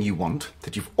one thing you want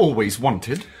that you've always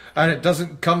wanted. And it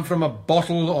doesn't come from a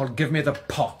bottle or give me the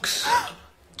pox.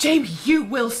 Jamie, you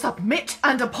will submit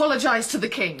and apologise to the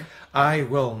king. I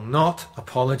will not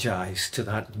apologise to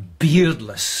that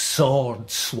beardless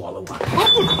sword swallower.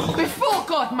 Before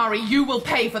God, Murray, you will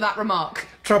pay for that remark.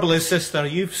 Trouble is, sister,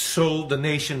 you've sold the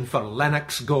nation for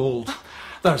Lennox gold.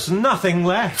 There's nothing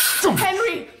left.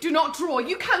 Henry, do not draw.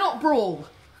 You cannot brawl.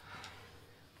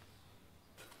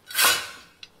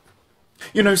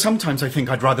 You know, sometimes I think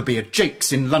I'd rather be a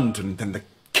Jakes in London than the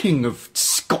King of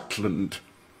Scotland.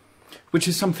 Which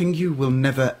is something you will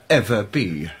never, ever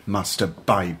be, Master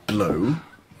By-Blow.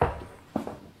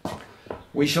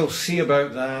 We shall see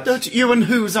about that. Don't you and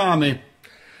whose army?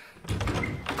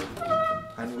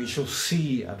 And we shall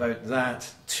see about that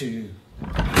too.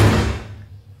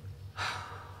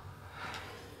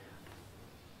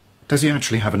 Does he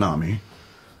actually have an army?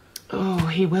 Oh,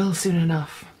 he will soon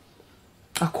enough.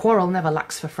 A quarrel never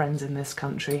lacks for friends in this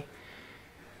country.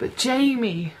 But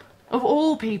Jamie, of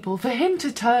all people, for him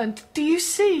to turn, do you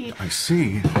see? I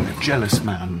see. A jealous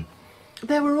man.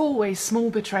 There were always small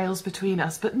betrayals between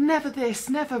us, but never this,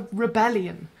 never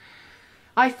rebellion.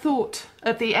 I thought,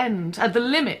 at the end, at the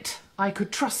limit, I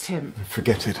could trust him.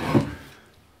 Forget it.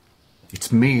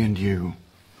 It's me and you.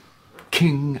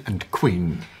 King and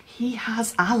Queen. He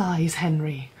has allies,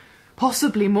 Henry.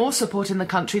 Possibly more support in the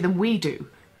country than we do.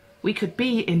 We could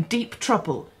be in deep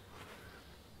trouble.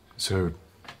 So,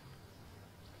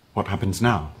 what happens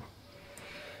now?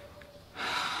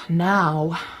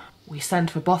 Now, we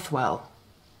send for Bothwell.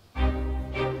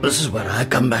 This is where I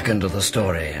come back into the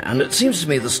story, and it seems to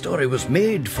me the story was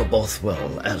made for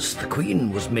Bothwell, as the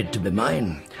Queen was made to be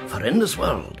mine. For in this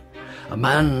world, a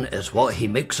man is what he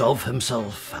makes of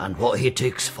himself, and what he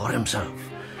takes for himself.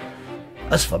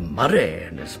 As for Murray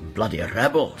and his bloody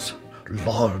rebels,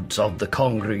 lords of the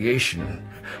congregation,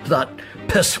 that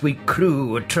piss-weak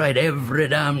crew had tried every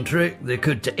damn trick they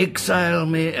could to exile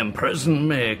me, imprison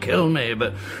me, kill me,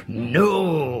 but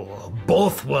no,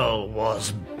 Bothwell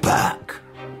was back.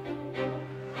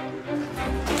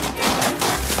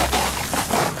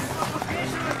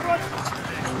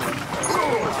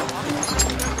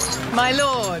 My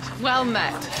lord, well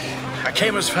met. I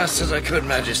came as fast as I could,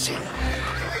 Majesty.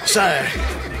 Sire,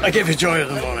 I gave you joy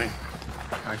in the morning.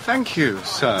 I thank you,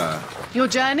 sir. Your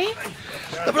journey?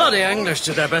 The bloody English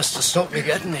did their best to stop me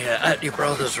getting here, at your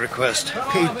brother's request.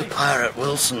 Paid the pirate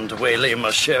Wilson to waylay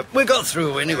my ship. We got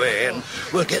through anyway, and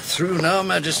we'll get through now,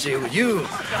 Majesty, with you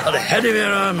at the head of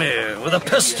your army, with a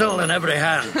pistol in every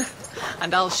hand.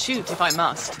 And I'll shoot if I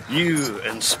must. You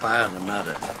inspire the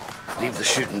matter. Leave the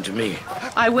shooting to me.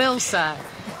 I will, sir,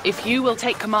 if you will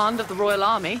take command of the Royal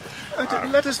Army.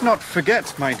 Let us not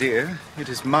forget, my dear, it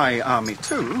is my army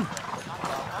too.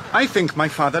 I think my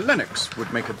father Lennox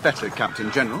would make a better Captain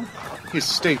General. His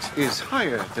state is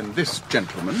higher than this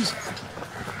gentleman's.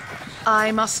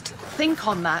 I must think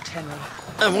on that, Henry.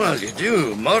 Well, you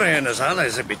do. Murray and his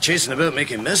allies have been chasing about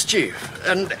making mischief.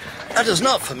 And it is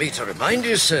not for me to remind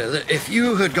you, sir, that if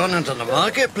you had gone into the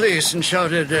marketplace and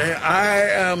shouted, I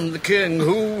am the king,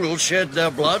 who will shed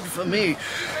their blood for me?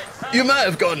 You might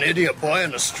have got an idiot boy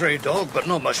and a stray dog, but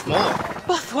not much more.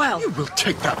 Bothwell! You will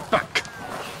take that back.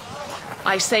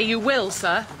 I say you will,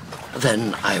 sir.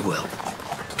 Then I will.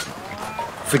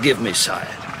 Forgive me, sire.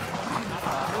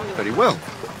 Very well.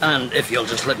 And if you'll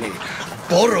just let me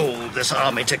borrow this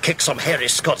army to kick some hairy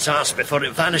Scots ass before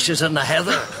it vanishes in the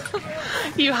heather.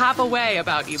 You have a way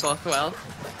about you, Bothwell.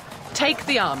 Take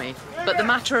the army, but the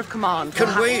matter of command...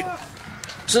 Can wait.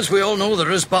 Since we all know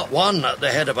there is but one at the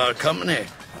head of our company,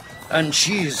 and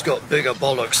she's got bigger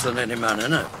bollocks than any man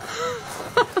in it.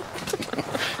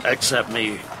 Except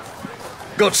me.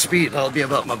 Godspeed, I'll be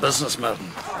about my business,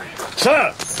 madam.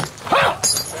 Sir! Ha!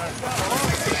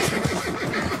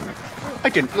 I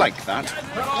didn't like that.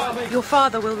 Your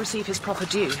father will receive his proper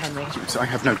due, Henry. Yes, I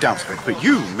have no doubt of it. But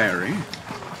you, Mary,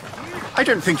 I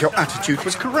don't think your attitude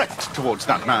was correct towards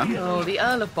that man. Oh, the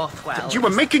Earl of Bothwell. You were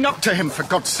making up to him, for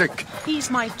God's sake. He's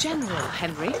my general,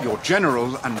 Henry. Your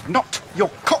general and not your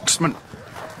coxman.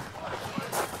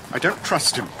 I don't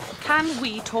trust him. Can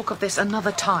we talk of this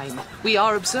another time? We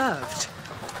are observed.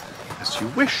 As you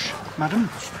wish, madam.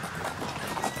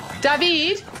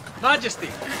 David! Majesty!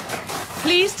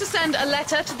 Please to send a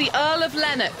letter to the Earl of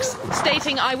Lennox,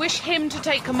 stating I wish him to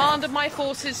take command of my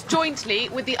forces jointly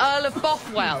with the Earl of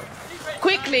Bothwell.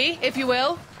 Quickly, if you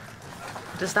will.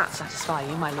 Does that satisfy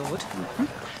you, my lord? Mm-hmm.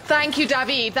 Thank you,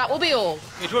 David. That will be all.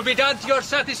 It will be done to your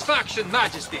satisfaction,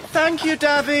 Majesty. Thank you,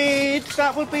 David.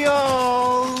 That will be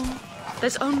all.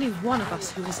 There's only one of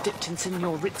us who has dipped in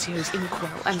Signor Rizzio's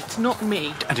inkwell, and it's not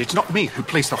me. And it's not me who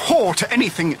placed a whore to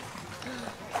anything...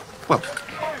 well,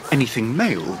 anything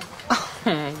male.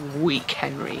 Oh, weak,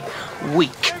 Henry.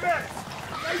 Weak.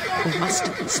 We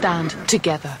must stand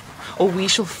together, or we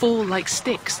shall fall like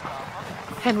sticks.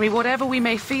 Henry, whatever we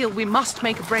may feel, we must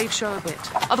make a brave show of it.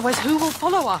 Otherwise, who will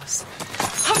follow us?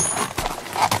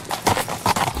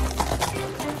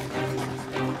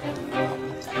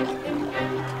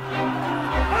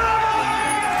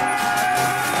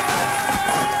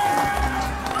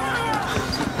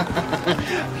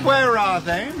 Where are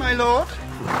they, my lord?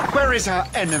 Where is our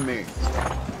enemy?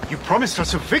 You promised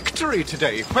us a victory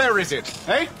today. Where is it,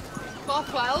 eh?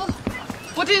 Bothwell,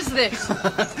 what is this?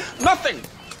 Nothing.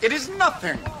 It is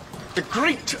nothing. The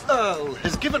great Earl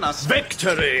has given us...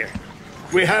 Victory!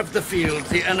 We have the field.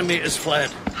 The enemy is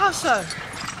fled. How so?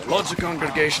 The Lords of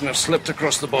Congregation have slipped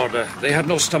across the border. They had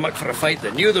no stomach for a fight. They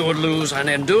knew they would lose, and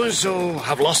in doing so,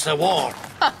 have lost their war.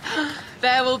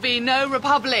 There will be no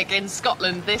republic in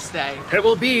Scotland this day. It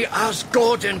will be as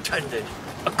God intended.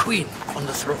 A queen on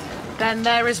the throne. Then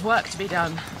there is work to be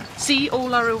done. See,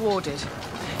 all are rewarded.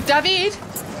 David!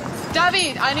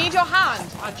 David, I need your hand.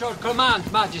 At your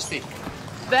command, Majesty.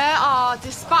 There are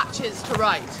dispatches to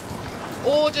write.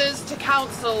 Orders to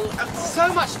council.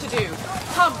 So much to do.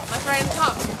 Come, my friend,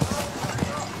 come.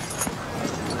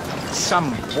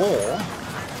 Some war?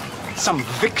 Some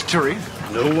victory?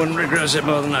 No one regrets it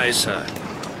more than I, sir.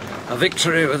 A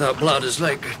victory without blood is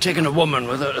like taking a woman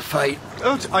without a fight.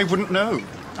 Oh, I wouldn't know.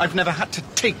 I've never had to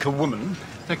take a woman.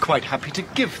 They're quite happy to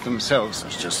give themselves.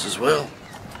 It's just as well.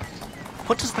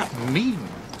 What does that mean?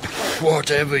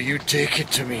 Whatever you take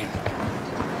it to mean.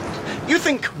 You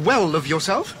think well of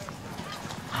yourself?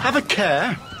 Have a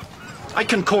care. I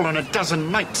can call on a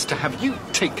dozen knights to have you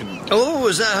taken. Oh,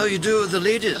 is that how you do with the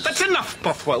ladies? That's enough,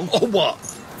 Bothwell. Oh, what?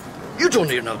 You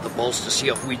don't even have the balls to see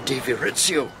off wee Davy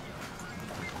Rizzio.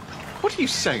 What are you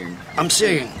saying? I'm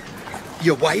saying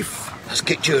your wife has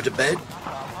kicked you out of bed,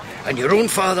 and your own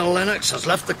father Lennox has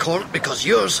left the court because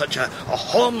you're such a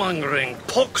whoremongering,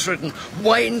 pox-ridden,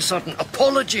 wine-sodden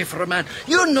apology for a man.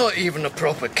 You're not even a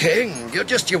proper king. You're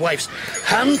just your wife's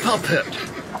hand puppet.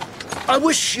 I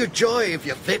wish you joy of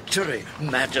your victory,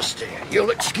 Majesty.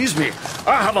 You'll excuse me.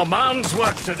 I have a man's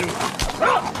work to do.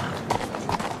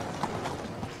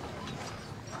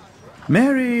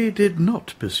 Mary did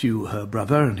not pursue her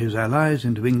brother and his allies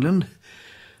into England,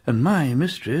 and my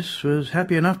mistress was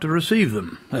happy enough to receive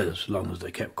them, as long as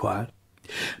they kept quiet.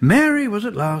 Mary was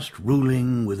at last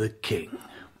ruling with a king,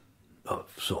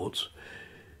 of sorts,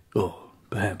 or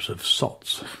perhaps of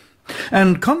sots,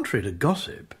 and, contrary to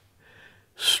gossip,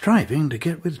 striving to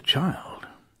get with child.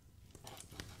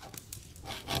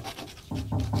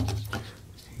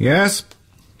 Yes?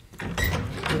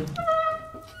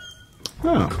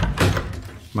 Oh,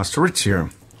 Master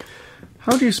Rizzio.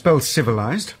 How do you spell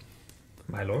civilized?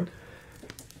 My lord?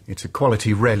 It's a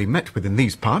quality rarely met with in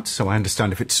these parts, so I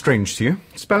understand if it's strange to you.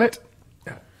 Spell it.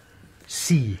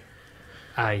 C-I-V-I-L-I-S-E-D.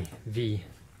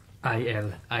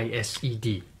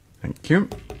 Thank you.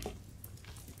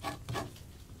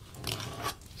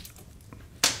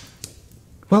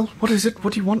 Well, what is it?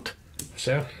 What do you want?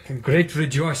 Sir, great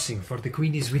rejoicing, for the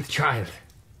Queen is with child.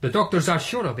 The doctors are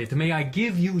sure of it. May I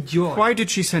give you joy? Why did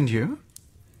she send you?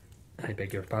 I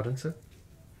beg your pardon, sir?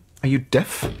 Are you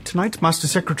deaf tonight, Master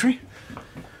Secretary?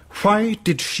 Why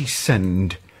did she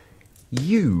send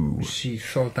you? She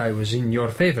thought I was in your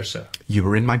favour, sir. You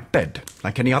were in my bed,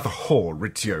 like any other whore,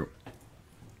 Rizzio.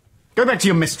 Go back to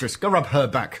your mistress. Go rub her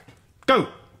back. Go!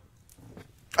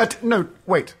 No,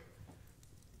 wait.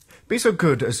 Be so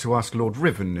good as to ask Lord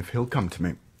Riven if he'll come to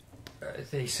me.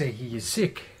 They say he is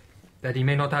sick, that he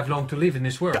may not have long to live in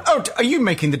this world. Oh, are you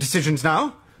making the decisions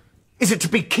now? Is it to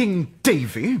be King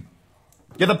Davy?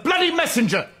 You're the bloody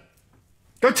messenger!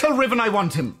 Go tell Riven I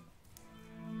want him.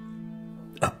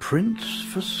 A prince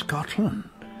for Scotland?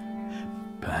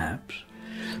 perhaps.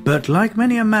 But like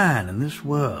many a man in this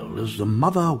world, as the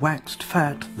mother waxed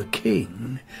fat, the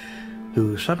king,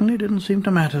 who suddenly didn't seem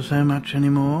to matter so much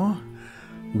anymore,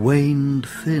 waned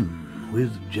thin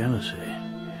with jealousy.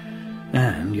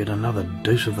 And yet another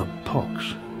dose of the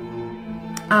pox.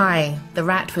 Aye, the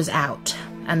rat was out,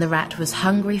 and the rat was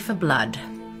hungry for blood.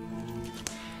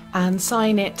 And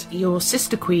sign it, your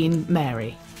sister queen,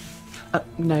 Mary.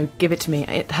 No, give it to me.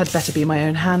 It had better be my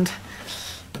own hand.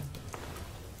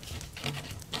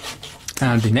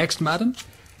 And the next, madam?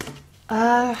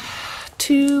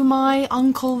 To my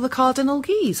uncle, the Cardinal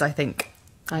Guise, I think.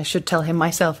 I should tell him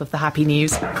myself of the happy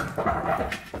news.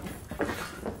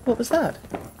 What was that?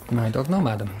 I don't know,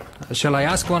 madam. Shall I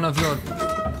ask one of your...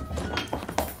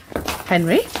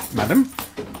 Henry? Madam?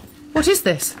 What is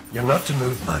this? You're not to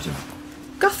move, madam.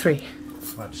 Guthrie.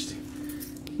 Majesty.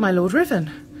 My Lord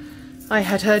Riven. I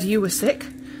had heard you were sick.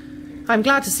 I'm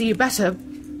glad to see you better,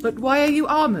 but why are you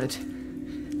armoured?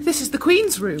 This is the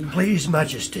Queen's room. Please,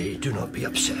 Majesty, do not be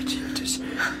upset.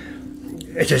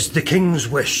 It is the King's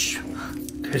wish.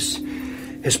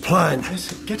 His plan.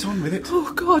 Yes, get on with it.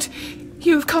 Oh, God.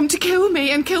 You have come to kill me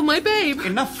and kill my babe.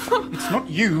 Enough. It's not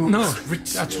you. No,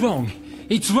 that's wrong.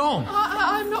 It's wrong.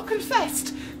 I'm not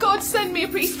confessed. God, send me a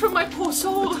priest from my poor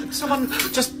soul. Someone,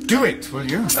 just do it, will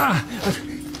you?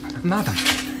 Madam,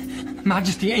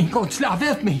 Majesty, in God's love,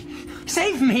 help me.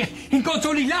 Save me, in God's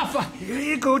holy love. Here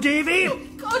you go, Davy.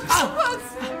 God,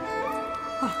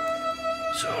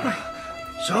 It's all right.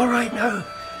 It's all right now.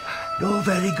 No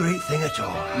very great thing at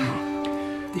all.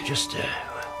 Just a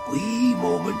wee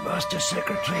moment, Master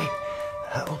Secretary.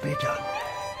 That'll be done.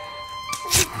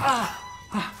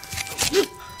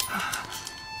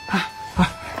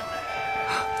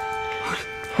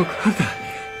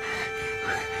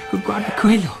 Guarda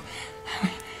quello.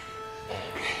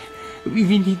 We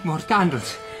need more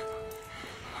candles.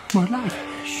 More light.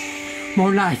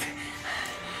 More light.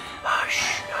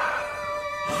 Hush.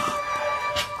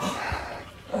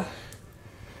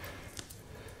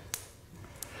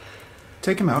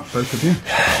 Take him out, both of you.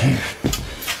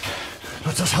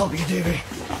 Let us help you, Davy.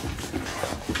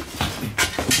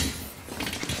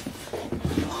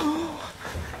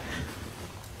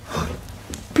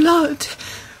 Blood.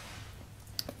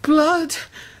 Blood.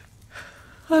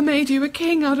 I made you a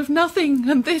king out of nothing,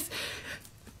 and this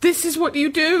is what you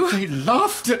do. They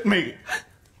laughed at me.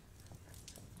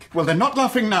 Well, they're not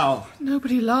laughing now.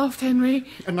 Nobody laughed, Henry.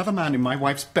 Another man in my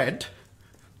wife's bed?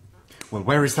 Well,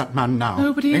 where is that man now?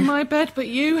 Nobody in my bed but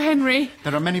you, Henry.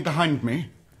 There are many behind me.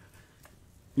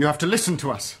 You have to listen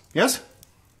to us, yes?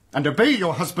 And obey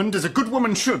your husband as a good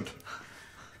woman should.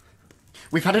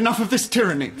 We've had enough of this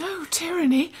tyranny. No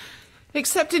tyranny.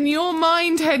 Except in your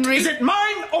mind, Henry. Is it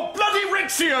mine or bloody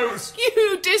Rizzio's?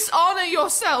 You dishonour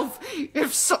yourself,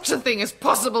 if such a thing is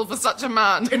possible for such a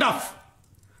man. Enough!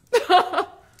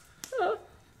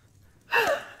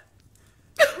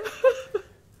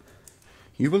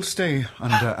 You will stay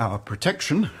under our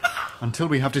protection until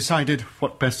we have decided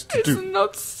what best to do. It's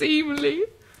not seemly.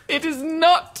 It is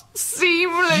not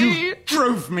seemly. You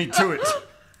drove me to it.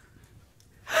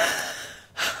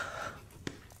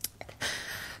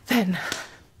 Then,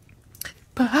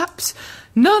 perhaps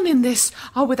none in this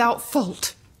are without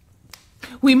fault.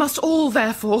 We must all,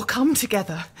 therefore, come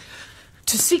together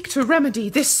to seek to remedy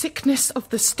this sickness of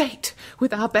the state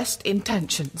with our best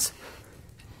intentions.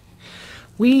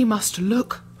 We must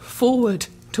look forward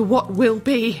to what will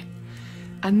be,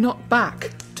 and not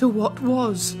back to what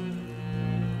was.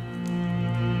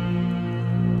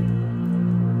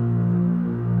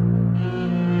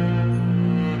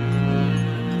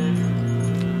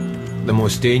 The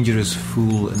most dangerous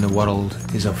fool in the world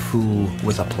is a fool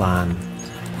with a plan.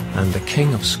 And the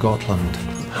King of Scotland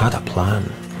had a plan.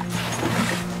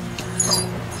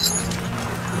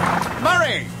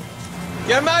 Murray!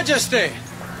 Your Majesty!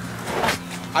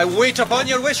 I wait upon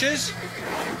your wishes.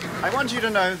 I want you to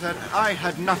know that I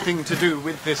had nothing to do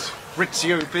with this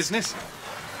Rizzio business.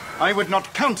 I would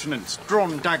not countenance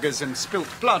drawn daggers and spilt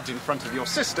blood in front of your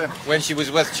sister. When she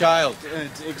was with child.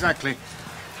 Exactly.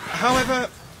 However,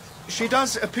 she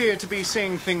does appear to be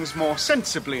seeing things more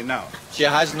sensibly now. She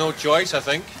has no choice, I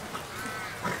think.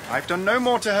 I've done no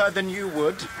more to her than you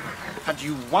would, had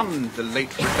you won the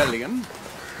late rebellion.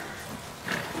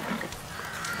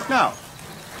 Now,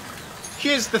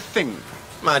 here's the thing.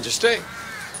 Majesty.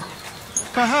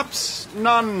 Perhaps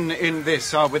none in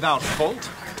this are without fault.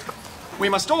 We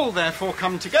must all therefore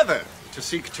come together to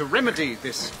seek to remedy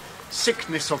this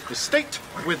sickness of the state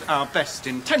with our best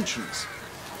intentions.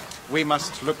 We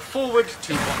must look forward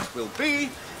to what will be,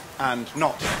 and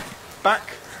not back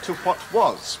to what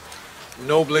was.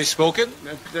 Nobly spoken.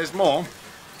 There's more.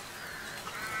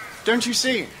 Don't you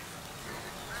see?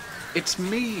 It's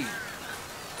me.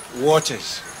 What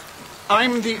is?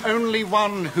 I'm the only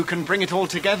one who can bring it all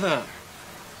together.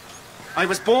 I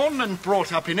was born and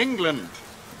brought up in England.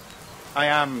 I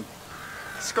am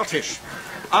Scottish.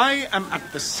 I am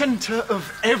at the centre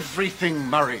of everything,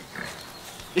 Murray.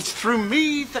 It's through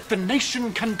me that the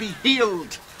nation can be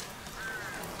healed.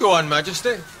 Go on,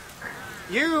 Majesty.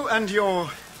 You and your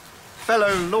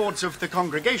fellow lords of the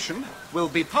congregation will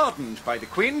be pardoned by the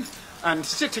Queen and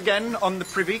sit again on the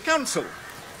Privy Council,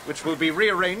 which will be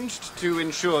rearranged to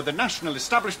ensure the national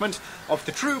establishment of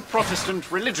the true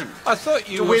Protestant religion. I thought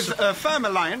you With a firm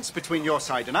alliance between your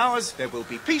side and ours, there will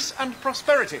be peace and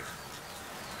prosperity.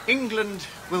 England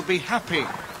will be happy.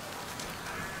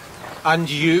 And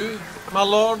you, my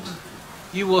lord,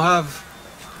 you will have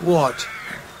what?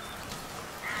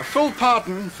 A full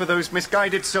pardon for those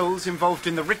misguided souls involved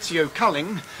in the Rizzio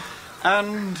culling,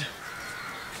 and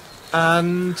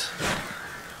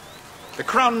the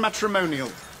crown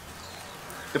matrimonial.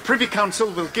 The Privy Council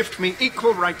will gift me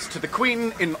equal rights to the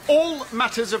Queen in all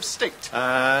matters of state.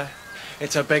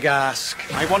 It's a big ask.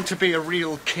 I want to be a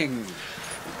real king.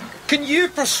 Can you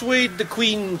persuade the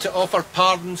Queen to offer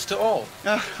pardons to all?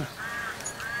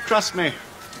 Trust me,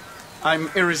 I'm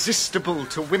irresistible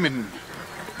to women.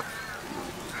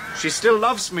 She still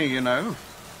loves me, you know.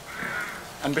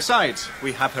 And besides,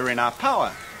 we have her in our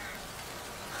power.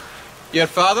 Your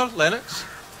father, Lennox?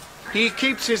 He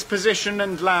keeps his position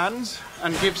and lands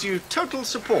and gives you total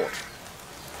support.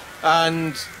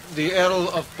 And the Earl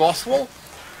of Bothwell?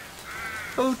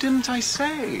 Oh, didn't I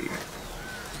say?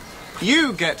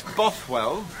 You get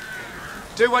Bothwell.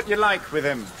 Do what you like with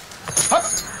him.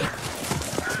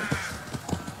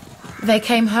 They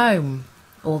came home,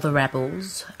 all the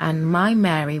rebels, and my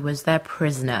Mary was their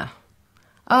prisoner.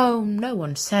 Oh, no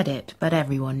one said it, but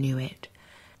everyone knew it.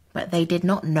 But they did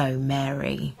not know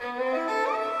Mary.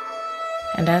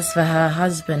 And as for her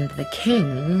husband, the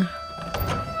king...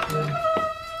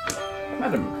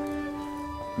 Madam,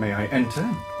 may I enter?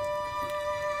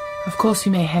 Of course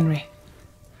you may, Henry.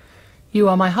 You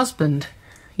are my husband.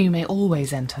 You may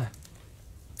always enter.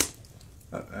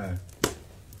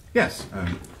 Yes,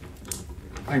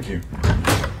 thank you.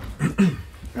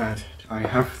 I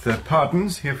have the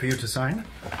pardons here for you to sign.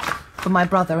 For my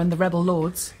brother and the rebel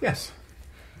lords? Yes.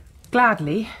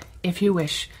 Gladly, if you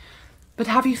wish. But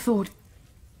have you thought...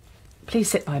 Please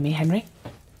sit by me, Henry.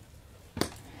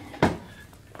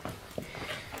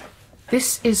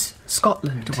 This is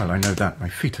Scotland. Well, I know that. My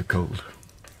feet are cold.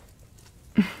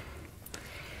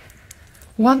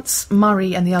 Once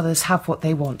Murray and the others have what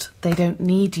they want, they don't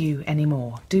need you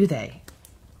anymore, do they?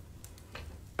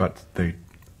 But they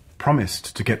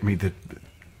promised to get me the...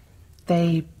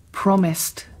 They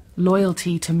promised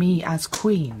loyalty to me as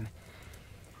Queen.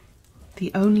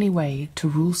 The only way to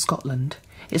rule Scotland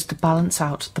is to balance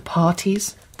out the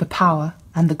parties, the power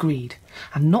and the greed,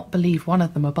 and not believe one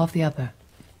of them above the other.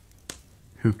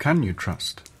 Who can you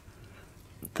trust?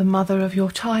 The mother of your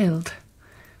child.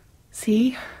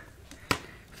 See?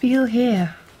 Feel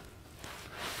here.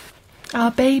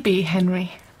 Our baby,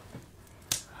 Henry.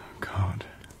 God.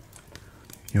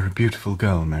 You're a beautiful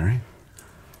girl, Mary.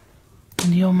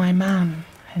 And you're my man,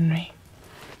 Henry.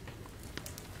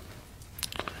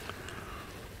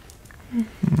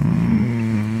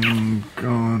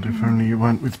 God, if only you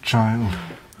weren't with child.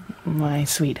 My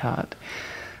sweetheart.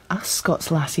 Us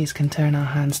Scots lassies can turn our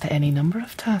hands to any number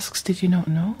of tasks, did you not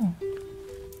know?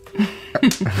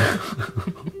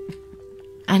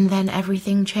 And then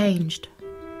everything changed.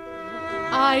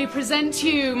 I present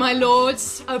you, my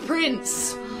lords, a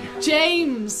prince,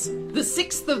 James, the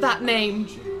sixth of that name,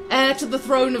 heir to the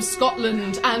throne of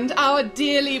Scotland, and our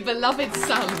dearly beloved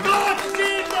son. God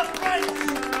save the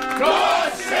prince!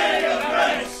 God save the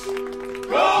prince!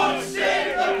 God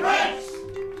save the prince!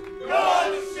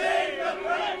 God save the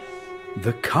prince!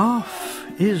 The calf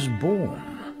is born.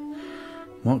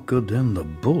 What good then the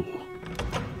bull?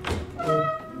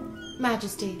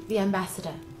 Majesty, the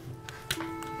ambassador.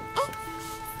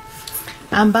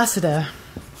 Ambassador,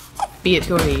 be at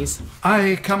your ease.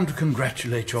 I come to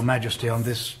congratulate your Majesty on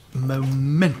this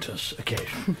momentous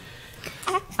occasion.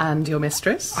 And your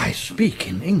mistress? I speak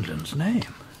in England's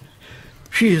name.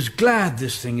 She is glad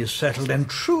this thing is settled, and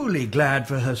truly glad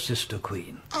for her sister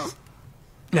Queen.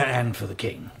 And for the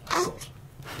King, of course.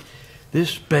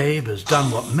 This babe has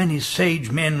done what many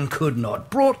sage men could not,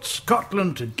 brought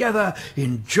Scotland together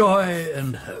in joy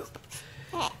and hope.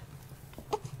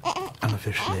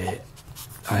 Unofficially,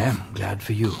 I am glad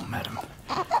for you, madam,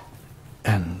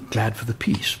 and glad for the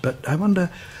peace, but I wonder,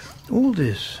 all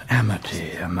this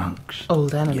amity amongst...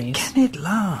 Old enemies. Can it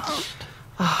last?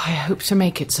 I hope to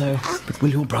make it so. But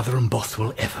will your brother and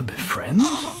Bothwell ever be friends?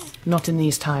 Not in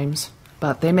these times,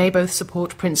 but they may both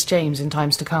support Prince James in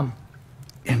times to come.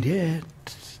 And yet...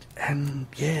 And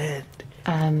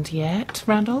yet,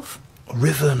 Randolph?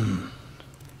 Riven,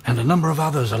 and a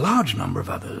large number of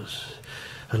others,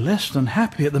 are less than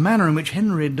happy at the manner in which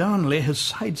Henry Darnley has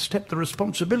sidestepped the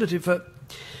responsibility for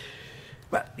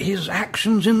his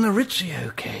actions in the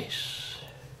Rizzio case.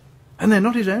 And they're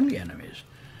not his only enemies.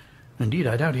 Indeed,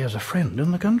 I doubt he has a friend in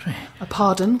the country. A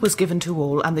pardon was given to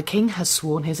all, and the king has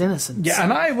sworn his innocence. Yeah,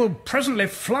 and I will presently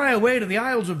fly away to the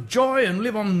Isles of Joy and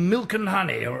live on milk and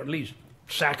honey, or at least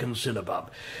sack and syllabub.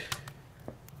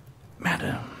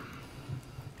 Madam,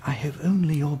 I have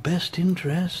only your best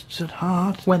interests at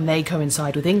heart. When they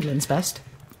coincide with England's best.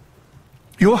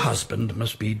 Your husband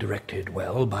must be directed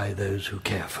well by those who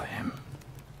care for him.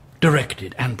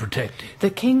 Directed and protected.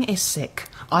 The king is sick.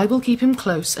 I will keep him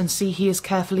close and see he is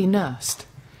carefully nursed.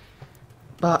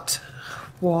 But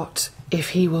what if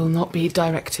he will not be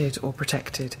directed or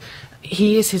protected?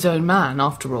 He is his own man,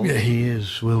 after all. Yeah, he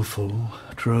is willful,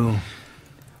 true.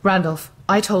 Randolph,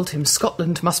 I told him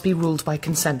Scotland must be ruled by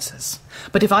consensus.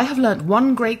 But if I have learnt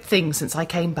one great thing since I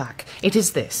came back, it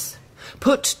is this.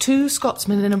 Put 2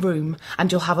 Scotsmen in a room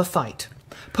and you'll have a fight.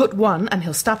 Put one and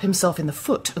he'll stab himself in the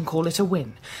foot and call it a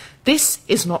win. This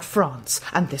is not France,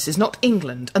 and this is not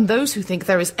England, and those who think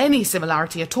there is any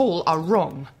similarity at all are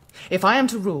wrong. If I am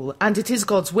to rule, and it is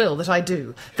God's will that I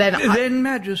do, then Then,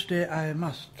 Majesty, I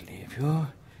must leave you.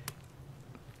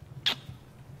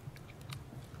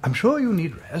 I'm sure you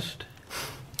need rest.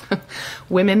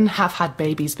 Women have had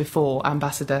babies before,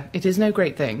 Ambassador. It is no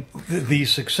great thing. The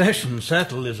succession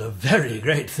settled is a very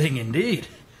great thing indeed.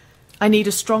 I need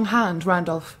a strong hand,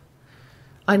 Randolph.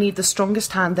 I need the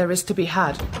strongest hand there is to be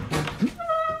had.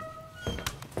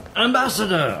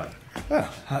 Ambassador!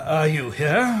 Are you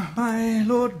here, my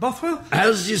Lord Bothwell?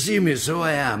 As you see me, so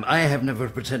I am. I have never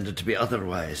pretended to be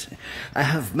otherwise. I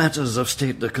have matters of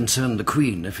state that concern the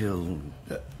Queen, if you'll...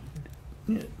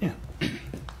 Yeah.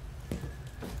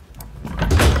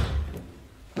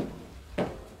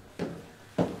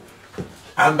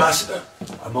 Ambassador,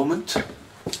 a moment.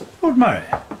 Lord Murray,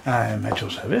 I am at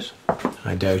your service.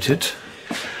 I doubt it.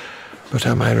 But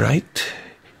am I right?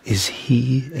 Is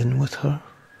he in with her?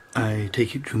 I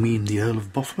take it you mean the Earl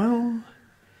of Bothwell?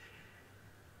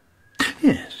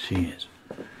 Yes, he is.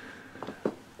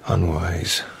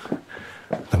 Unwise.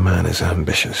 The man is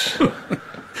ambitious.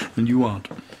 And you aren't?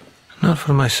 Not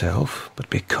for myself, but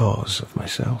because of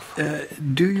myself.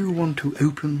 Do you want to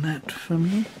open that for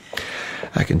me?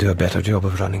 I can do a better job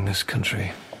of running this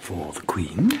country. For the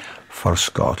Queen? For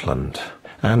Scotland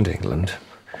and England.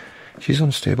 She's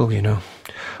unstable, you know.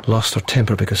 Lost her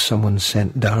temper because someone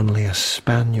sent Darnley a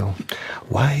spaniel.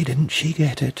 Why didn't she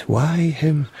get it? Why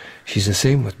him? She's the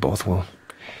same with Bothwell.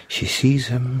 She sees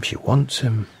him, she wants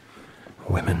him.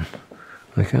 Women.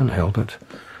 They can't help it.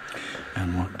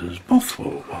 And what does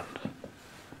Bothwell want?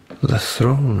 The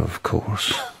throne, of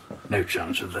course. No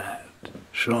chance of that,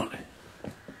 surely.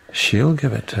 She'll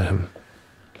give it to him.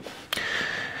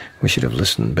 We should have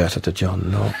listened better to John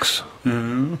Knox.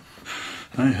 Oh,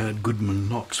 I heard Goodman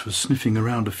Knox was sniffing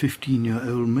around a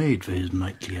 15-year-old maid for his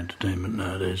nightly entertainment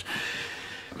nowadays.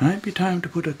 Might be time to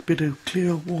put a bit of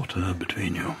clear water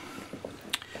between you.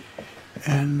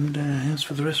 And as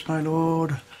for the rest, my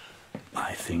lord,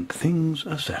 I think things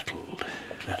are settled.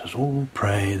 Let us all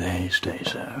pray they stay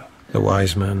so. The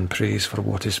wise man prays for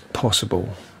what is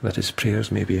possible, that his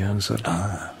prayers may be answered.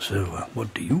 Ah, so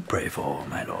what do you pray for,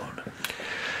 my lord?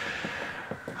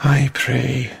 I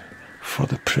pray for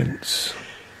the prince.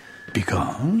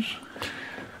 Because?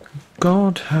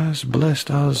 God has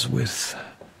blessed us with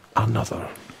another.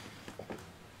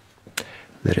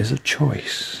 There is a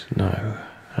choice now,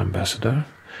 Ambassador,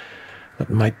 that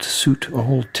might suit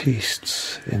all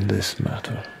tastes in this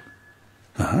matter.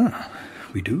 Ah,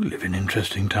 we do live in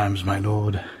interesting times, my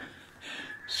lord.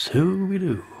 So we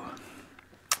do.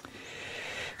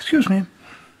 Excuse me.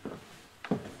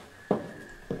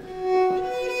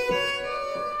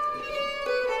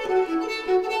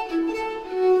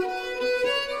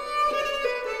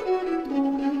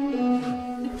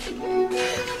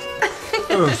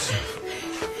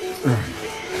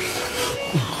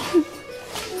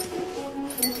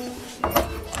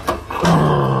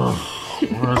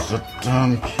 Where's the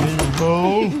damn key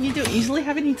bowl? You don't usually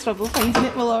have any trouble finding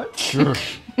it, my lord.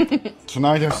 Shush.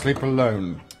 Tonight I sleep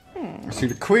alone. I see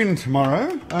the Queen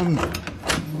tomorrow, and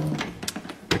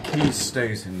the key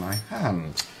stays in my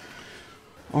hand.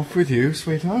 Off with you,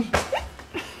 sweetheart.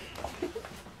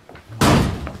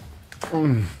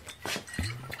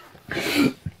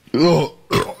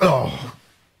 Oh,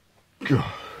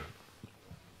 God.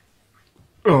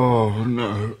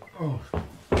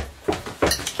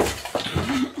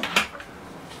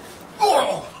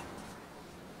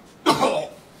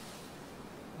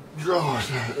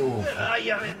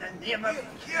 You're in the name of...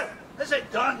 Here, is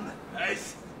it done?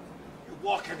 Yes. You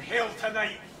walk in hell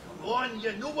tonight. Come on,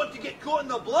 you know what to get caught in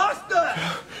the blaster.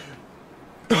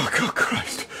 Oh, God,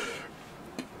 Christ.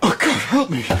 Oh, God, help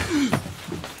me.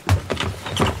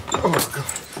 Oh, God.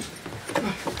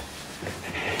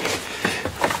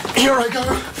 Here I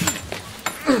go.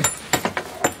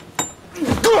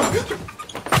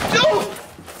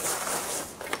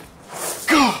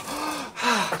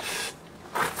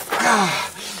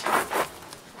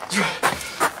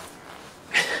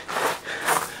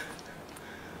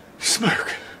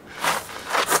 Smoke.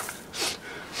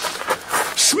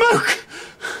 Smoke!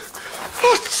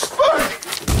 What smoke?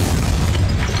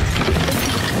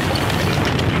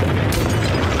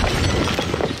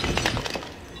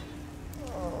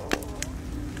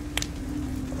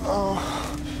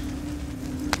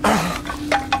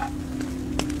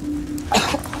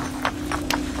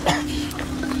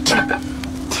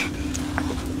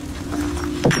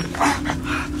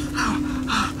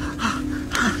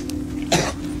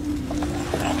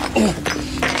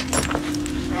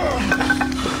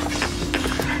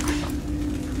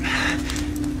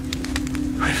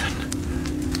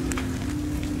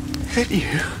 Is it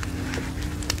you?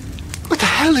 What the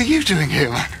hell are you doing here,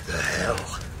 man? The hell?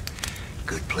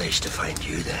 Good place to find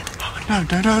you, then. Oh,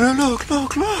 no, look.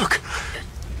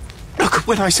 Look,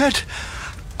 when I said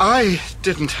I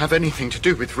didn't have anything to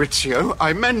do with Rizzio,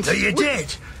 I meant... That you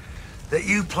did? That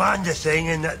you planned the thing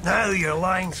and that now you're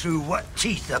lying through what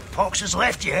teeth the pox has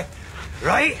left you,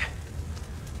 right?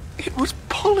 It was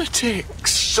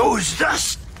politics. So's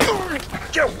this.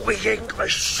 You wee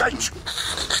English sons.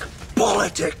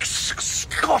 Politics,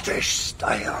 Scottish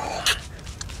style.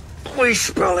 Please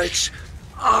spell it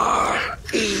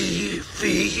R-E-V-E-N-G-E.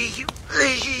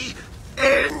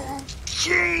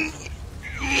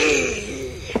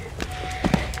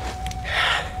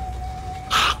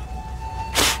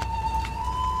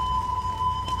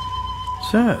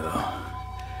 So,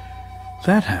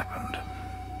 that happened.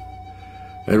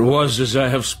 It was as I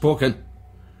have spoken.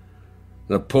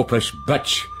 The popish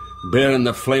bitch, bearing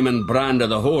the flaming brand of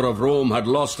the whore of Rome, had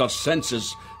lost her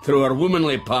senses through her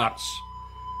womanly parts.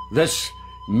 This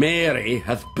Mary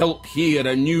hath built here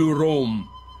a new Rome,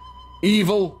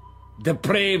 evil,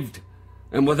 depraved,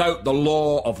 and without the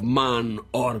law of man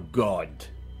or God.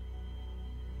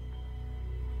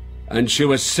 And she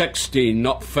was 16,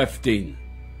 not 15.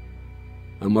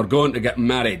 And we're going to get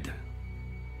married.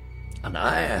 And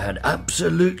I had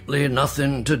absolutely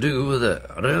nothing to do with it,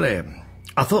 really.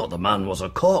 I thought the man was a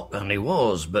cock, and he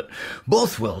was, but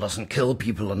Bothwell doesn't kill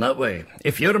people in that way.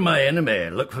 If you're my enemy,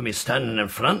 look for me standing in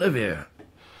front of you.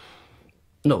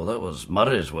 No, that was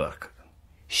Murray's work.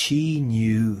 She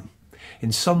knew.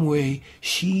 In some way,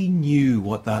 she knew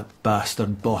what that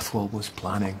bastard Bothwell was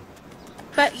planning.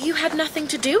 But you had nothing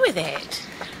to do with it.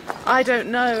 I don't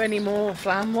know anymore,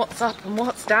 Flam, what's up and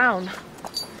what's down.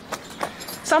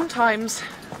 Sometimes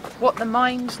what the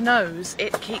mind knows,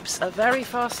 it keeps a very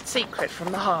fast secret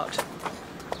from the heart.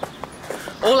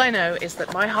 All I know is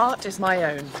that my heart is my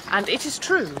own, and it is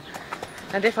true.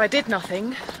 And if I did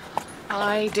nothing,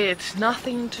 I did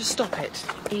nothing to stop it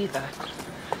either.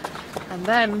 And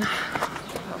then...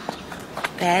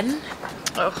 Then?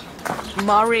 Oh,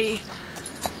 Murray,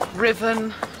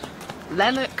 Riven,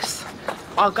 Lennox,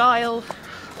 Argyle.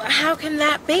 How can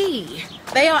that be?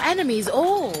 They are enemies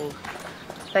all.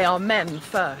 They are men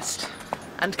first,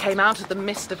 and came out of the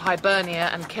mist of Hibernia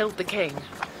and killed the king.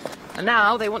 And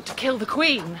now they want to kill the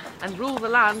queen and rule the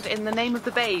land in the name of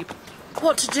the babe.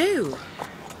 What to do?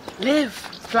 Live,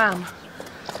 Flam.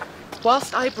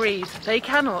 Whilst I breathe, they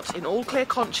cannot, in all clear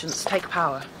conscience, take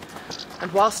power.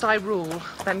 And whilst I rule,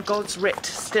 then God's writ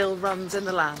still runs in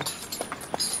the land.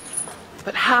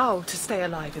 But how to stay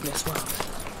alive in this world?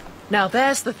 Now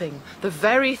there's the thing, the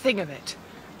very thing of it.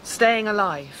 Staying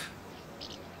alive.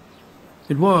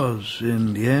 It was,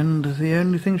 in the end, the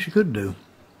only thing she could do.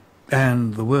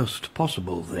 And the worst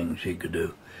possible thing she could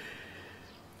do.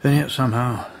 And yet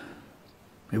somehow,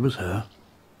 it was her.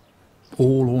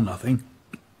 All or nothing.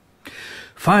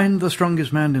 Find the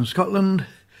strongest man in Scotland,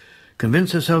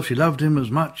 convince herself she loved him as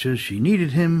much as she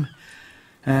needed him,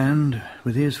 and,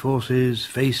 with his forces,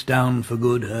 face down for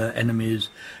good her enemies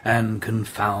and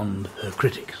confound her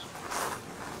critics.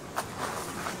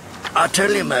 I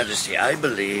tell you, Majesty, I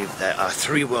believe there are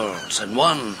three worlds, and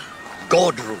one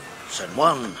God rules, and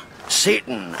one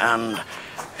Satan, and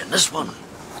in this one,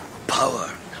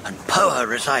 power. And power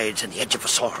resides in the edge of a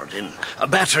sword, in a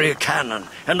battery of cannon,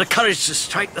 and the courage to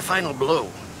strike the final blow.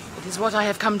 It is what I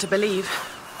have come to believe.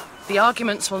 The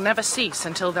arguments will never cease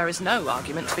until there is no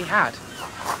argument to be had.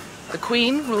 The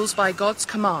Queen rules by God's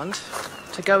command,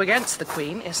 To go against the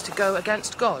Queen is to go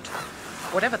against God,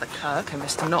 whatever the Kirk and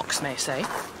Mr. Knox may say.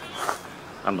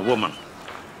 And the woman,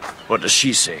 what does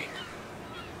she say?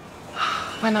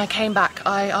 When I came back,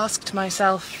 I asked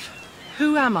myself,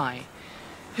 who am I?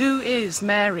 Who is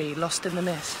Mary lost in the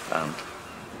mist? And?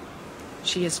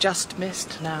 She is just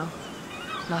mist now.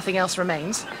 Nothing else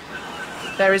remains.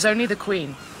 There is only the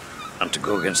Queen. And to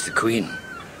go against the Queen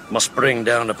must bring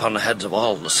down upon the heads of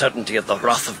all the certainty of the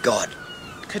wrath of God.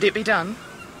 Could it be done?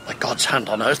 Like God's hand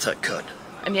on earth it could.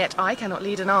 And yet I cannot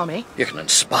lead an army. You can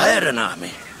inspire an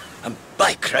army. And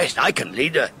by Christ, I can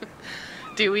lead it.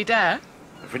 Do we dare?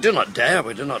 If we do not dare,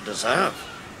 we do not deserve.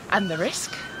 And the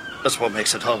risk? That's what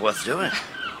makes it all worth doing.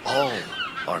 All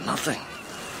or nothing.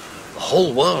 The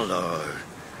whole world or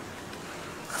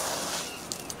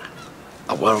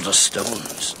a world of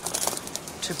stones.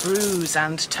 To bruise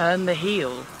and turn the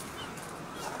heel.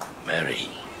 Mary,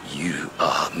 you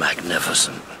are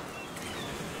magnificent.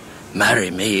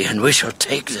 Marry me and we shall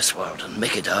take this world and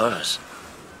make it ours.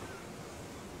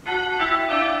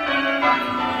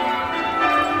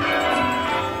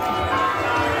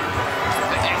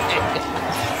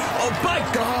 Oh, by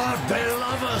God, they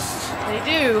love us. They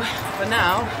do, for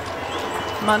now.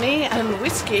 Money and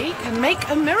whiskey can make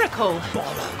a miracle.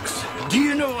 Bollocks. Do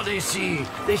you know what they see?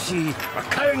 They see a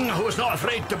king who is not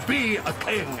afraid to be a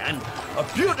king, and a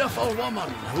beautiful woman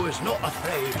who is not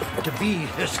afraid to be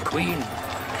his queen.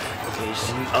 They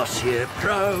see us here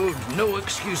proud, no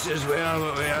excuses, we are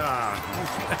what we are.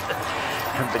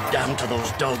 And be damned to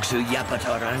those dogs who yap at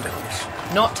our ankles.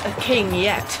 Not a king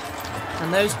yet.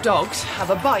 And those dogs have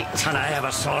a bite. And I have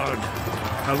a sword.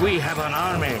 And we have an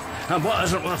army. And what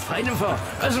isn't worth fighting for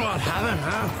isn't worth having,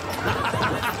 huh?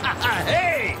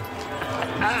 Hey!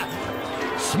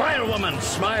 Smile, woman,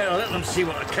 smile. Let them see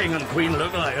what a king and queen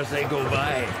look like as they go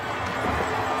by.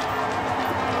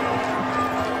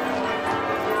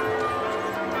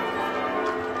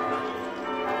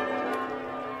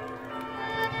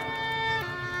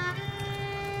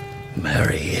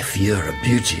 Mary, if you're a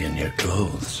beauty in your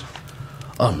clothes,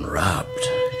 unwrapped,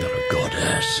 you're a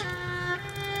goddess.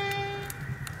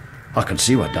 I can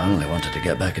see why Darnley wanted to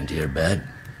get back into your bed.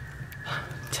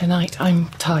 Tonight I'm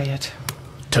tired.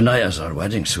 Tonight is our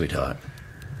wedding, sweetheart.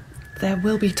 There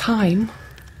will be time.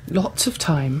 Lots of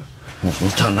time. We'll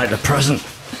turn like the present.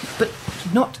 But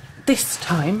not this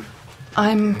time.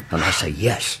 And I say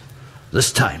yes.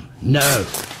 This time, no.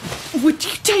 Would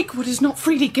you take what is not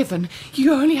freely given?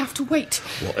 You only have to wait.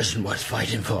 What isn't worth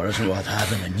fighting for isn't worth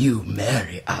having, and you,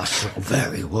 Mary, are so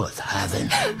very worth having.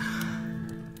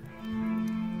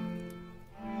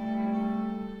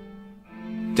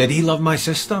 Did he love my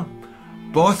sister?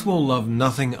 Bothwell loved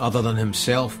nothing other than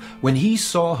himself. When he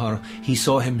saw her, he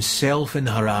saw himself in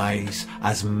her eyes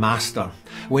as master.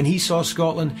 When he saw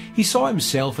Scotland, he saw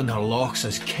himself in her locks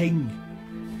as king.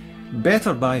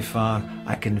 Better by far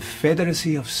a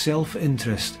confederacy of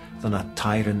self-interest than a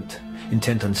tyrant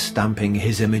intent on stamping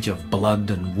his image of blood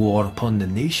and war upon the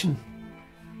nation.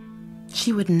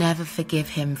 She would never forgive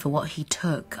him for what he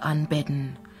took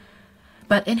unbidden.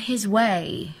 But in his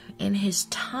way, in his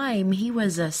time, he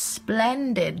was a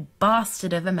splendid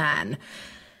bastard of a man.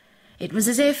 It was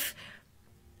as if...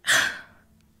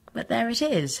 But there it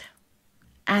is.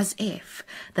 As if,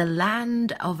 the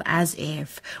land of as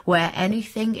if, where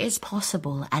anything is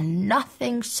possible and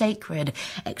nothing sacred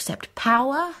except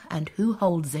power and who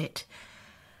holds it.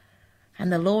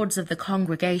 And the lords of the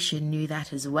congregation knew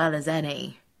that as well as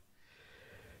any.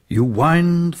 You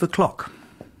wind the clock.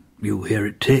 You hear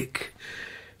it tick,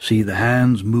 see the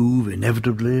hands move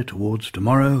inevitably towards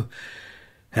tomorrow,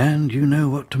 and you know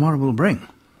what tomorrow will bring.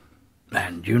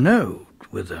 And you know,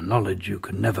 with a knowledge you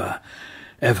can never,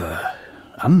 ever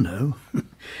unknow,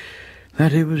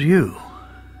 that it was you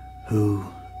who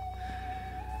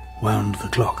wound the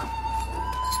clock.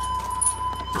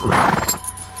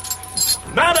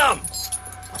 Madam!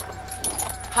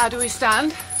 How do we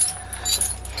stand?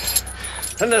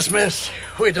 In this mist,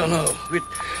 we don't know.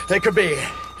 They could be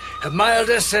a mile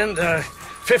distant,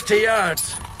 50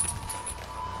 yards.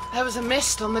 There was a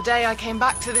mist on the day I came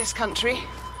back to this country.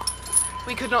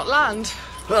 We could not land.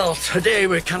 Well, today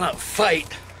we cannot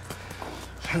fight.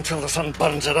 Until the sun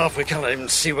burns it off, we cannot even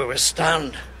see where we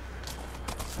stand.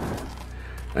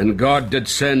 And God did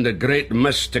send a great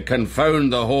mist to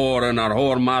confound the whore and her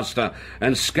whoremaster,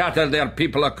 and scatter their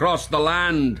people across the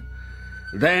land.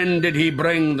 Then did he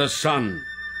bring the sun,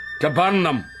 to burn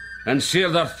them, and sear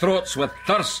their throats with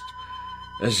thirst,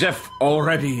 as if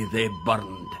already they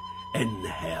burned in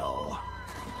hell.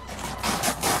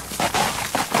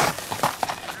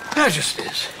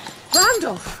 Majesties.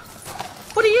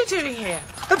 Randolph, what are you doing here?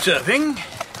 Observing.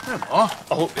 No more.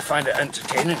 I hope you find it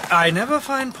entertaining. I never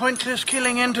find pointless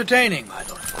killing entertaining, my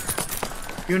lord.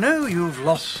 You know you've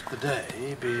lost the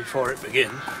day before it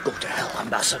begins. Go to hell,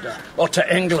 Ambassador. Or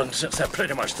to England, since they're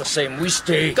pretty much the same. We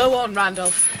stay. Go on,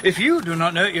 Randolph. If you do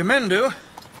not know what your men do,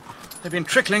 they've been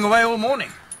trickling away all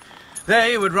morning.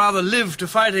 They would rather live to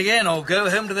fight again or go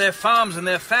home to their farms and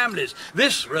their families.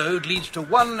 This road leads to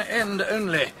one end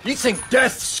only. You think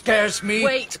death scares me?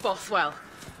 Wait, Bothwell.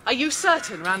 Are you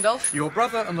certain, Randolph? Your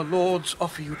brother and the lords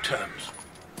offer you terms.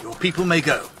 Your people may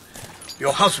go.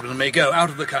 Your husband may go out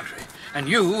of the country. And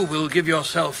you will give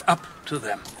yourself up to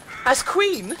them. As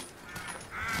queen?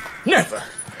 Never.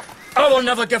 I will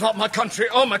never give up my country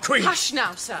or my queen. Hush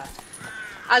now, sir.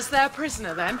 As their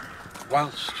prisoner, then?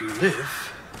 Whilst you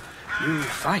live, you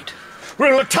fight.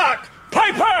 We'll attack!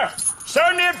 Piper!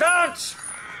 Sound the advance!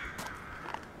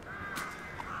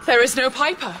 There is no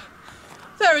Piper.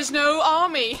 There is no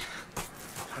army.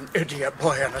 An idiot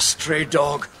boy and a stray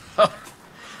dog.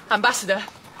 Ambassador,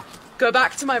 go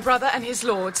back to my brother and his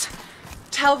lords.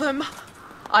 Tell them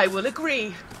I will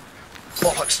agree.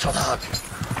 Bollocks to that.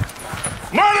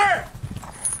 Mother!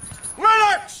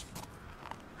 Lennox!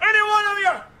 Any one of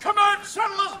you, come out,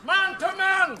 settlers, man to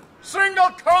man! Single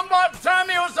combat, damn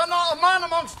you, is there not a man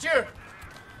amongst you?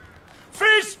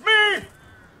 Face me!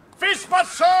 Face my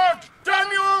sword, damn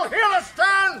you all, here I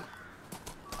stand!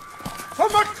 For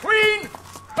my queen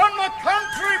and my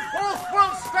country both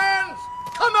will stand!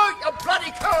 Come out, you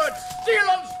bloody cowards! Steel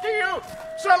on steel!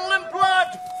 Settle in blood!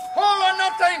 All or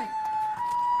nothing!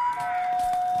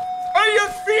 Are you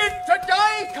feared to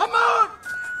die? Come out!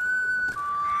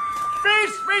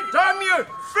 Face me, damn you!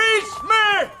 Face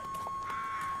me!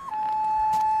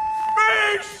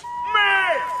 Face me!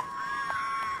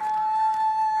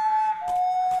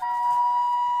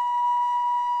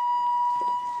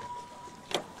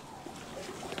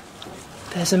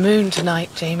 There's a moon tonight,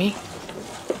 Jamie.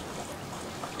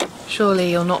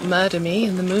 Surely you'll not murder me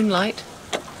in the moonlight.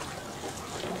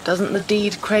 Doesn't the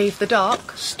deed crave the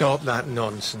dark? Stop that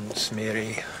nonsense,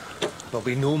 Mary. There'll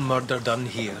be no murder done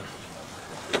here.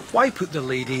 Why put the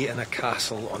lady in a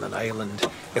castle on an island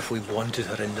if we wanted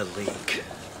her in the lake?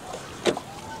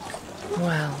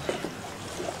 Well,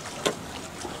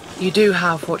 you do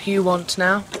have what you want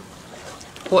now.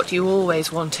 What you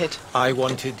always wanted. I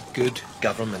wanted good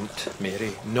government,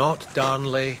 Mary. Not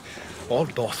Darnley or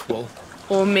Bothwell.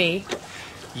 Or me.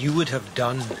 You would have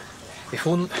done if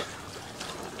only...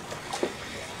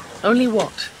 Only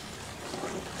what?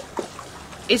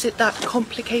 Is it that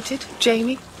complicated,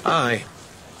 Jamie? Aye,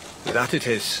 that it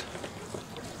is.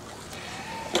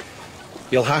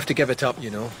 You'll have to give it up, you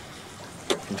know,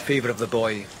 in favour of the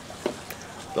boy.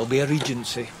 There'll be a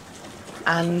regency.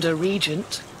 And a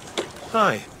regent?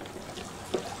 Aye.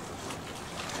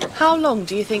 How long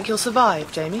do you think you'll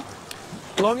survive, Jamie?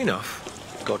 Long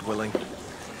enough, God willing,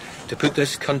 to put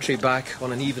this country back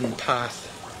on an even path.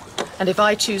 And if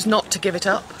I choose not to give it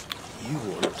up? You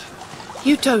won't.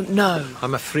 You don't know.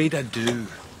 I'm afraid I do.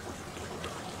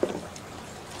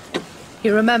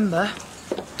 You remember,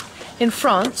 in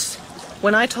France,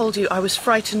 when I told you I was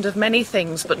frightened of many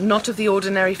things, but not of the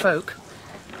ordinary folk?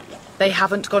 They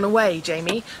haven't gone away,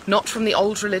 Jamie. Not from the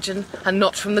old religion, and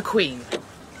not from the Queen.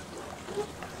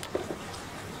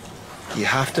 You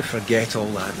have to forget all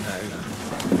that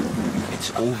now.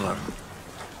 It's over.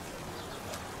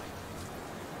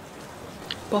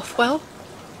 Bothwell?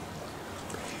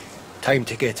 Time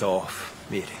to get off,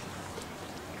 Mary.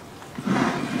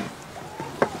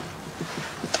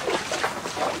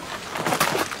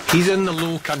 He's in the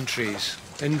Low Countries,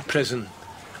 in prison.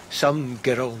 Some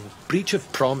girl, breach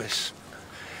of promise.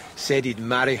 Said he'd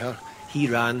marry her. He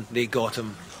ran, they got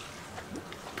him.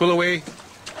 Pull away.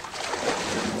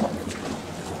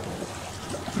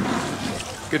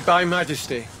 Goodbye,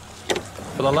 Majesty.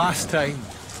 For the last time.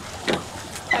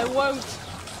 I won't.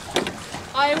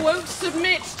 I won't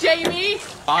submit, Jamie.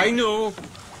 I know.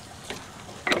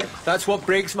 That's what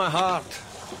breaks my heart.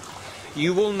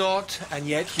 You will not, and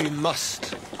yet you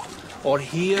must. Or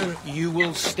here you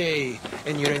will stay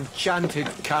in your enchanted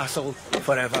castle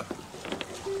forever.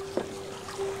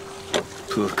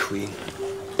 Poor Queen.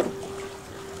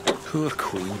 Poor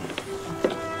Queen.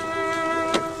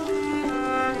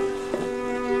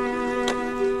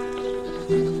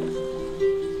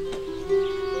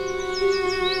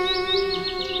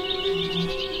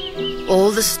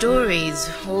 All the stories,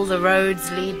 all the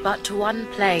roads lead but to one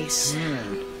place.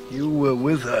 You were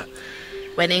with her.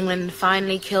 When England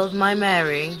finally killed my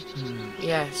Mary,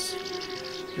 yes.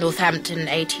 Northampton,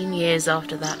 18 years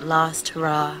after that last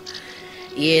hurrah.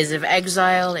 Years of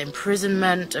exile,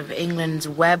 imprisonment, of England's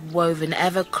web woven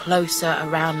ever closer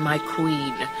around my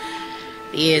queen.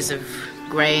 Years of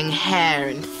greying hair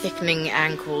and thickening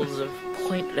ankles of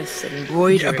pointless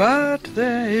embroidery. But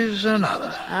there is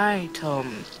another. Aye,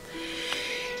 Tom.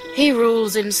 He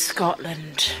rules in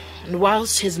Scotland, and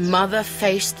whilst his mother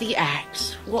faced the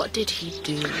axe, what did he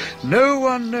do? No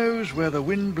one knows where the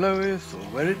wind bloweth, or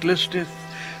where it listeth.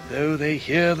 Though they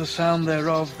hear the sound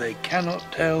thereof, they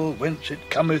cannot tell whence it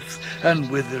cometh, and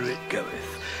whither it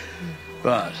goeth.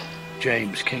 But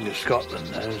James, King of Scotland,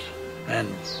 knows, and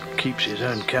keeps his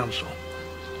own counsel.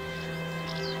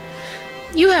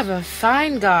 You have a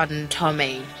fine garden,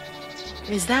 Tommy.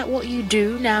 Is that what you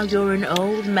do now you're an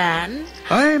old man?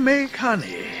 I make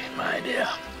honey, my dear.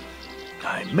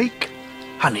 I make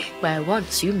honey. Where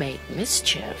once you made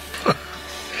mischief.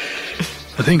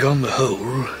 I think on the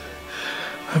whole,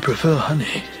 I prefer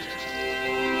honey.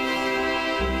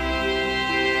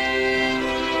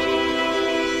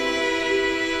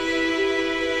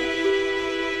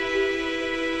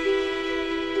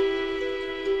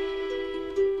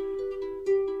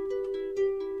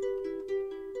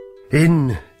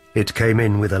 In It Came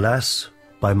In With a Lass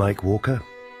by Mike Walker.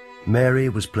 Mary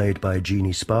was played by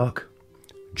Jeannie Spark,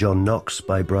 John Knox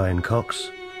by Brian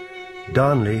Cox,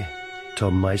 Darnley,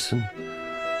 Tom Myson,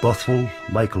 Bothwell,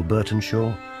 Michael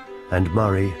Burtonshaw, and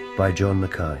Murray by John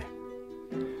Mackay.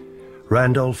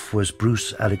 Randolph was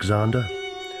Bruce Alexander,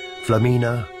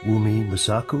 Flamina Wumi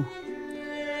Musaku,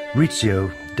 Rizzio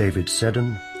David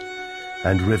Seddon,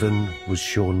 and Riven was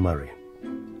Sean Murray.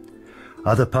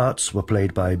 Other parts were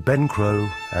played by Ben Crowe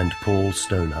and Paul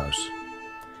Stonehouse.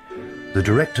 The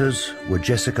directors were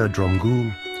Jessica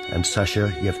Dromgoole and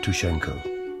Sasha Yevtushenko.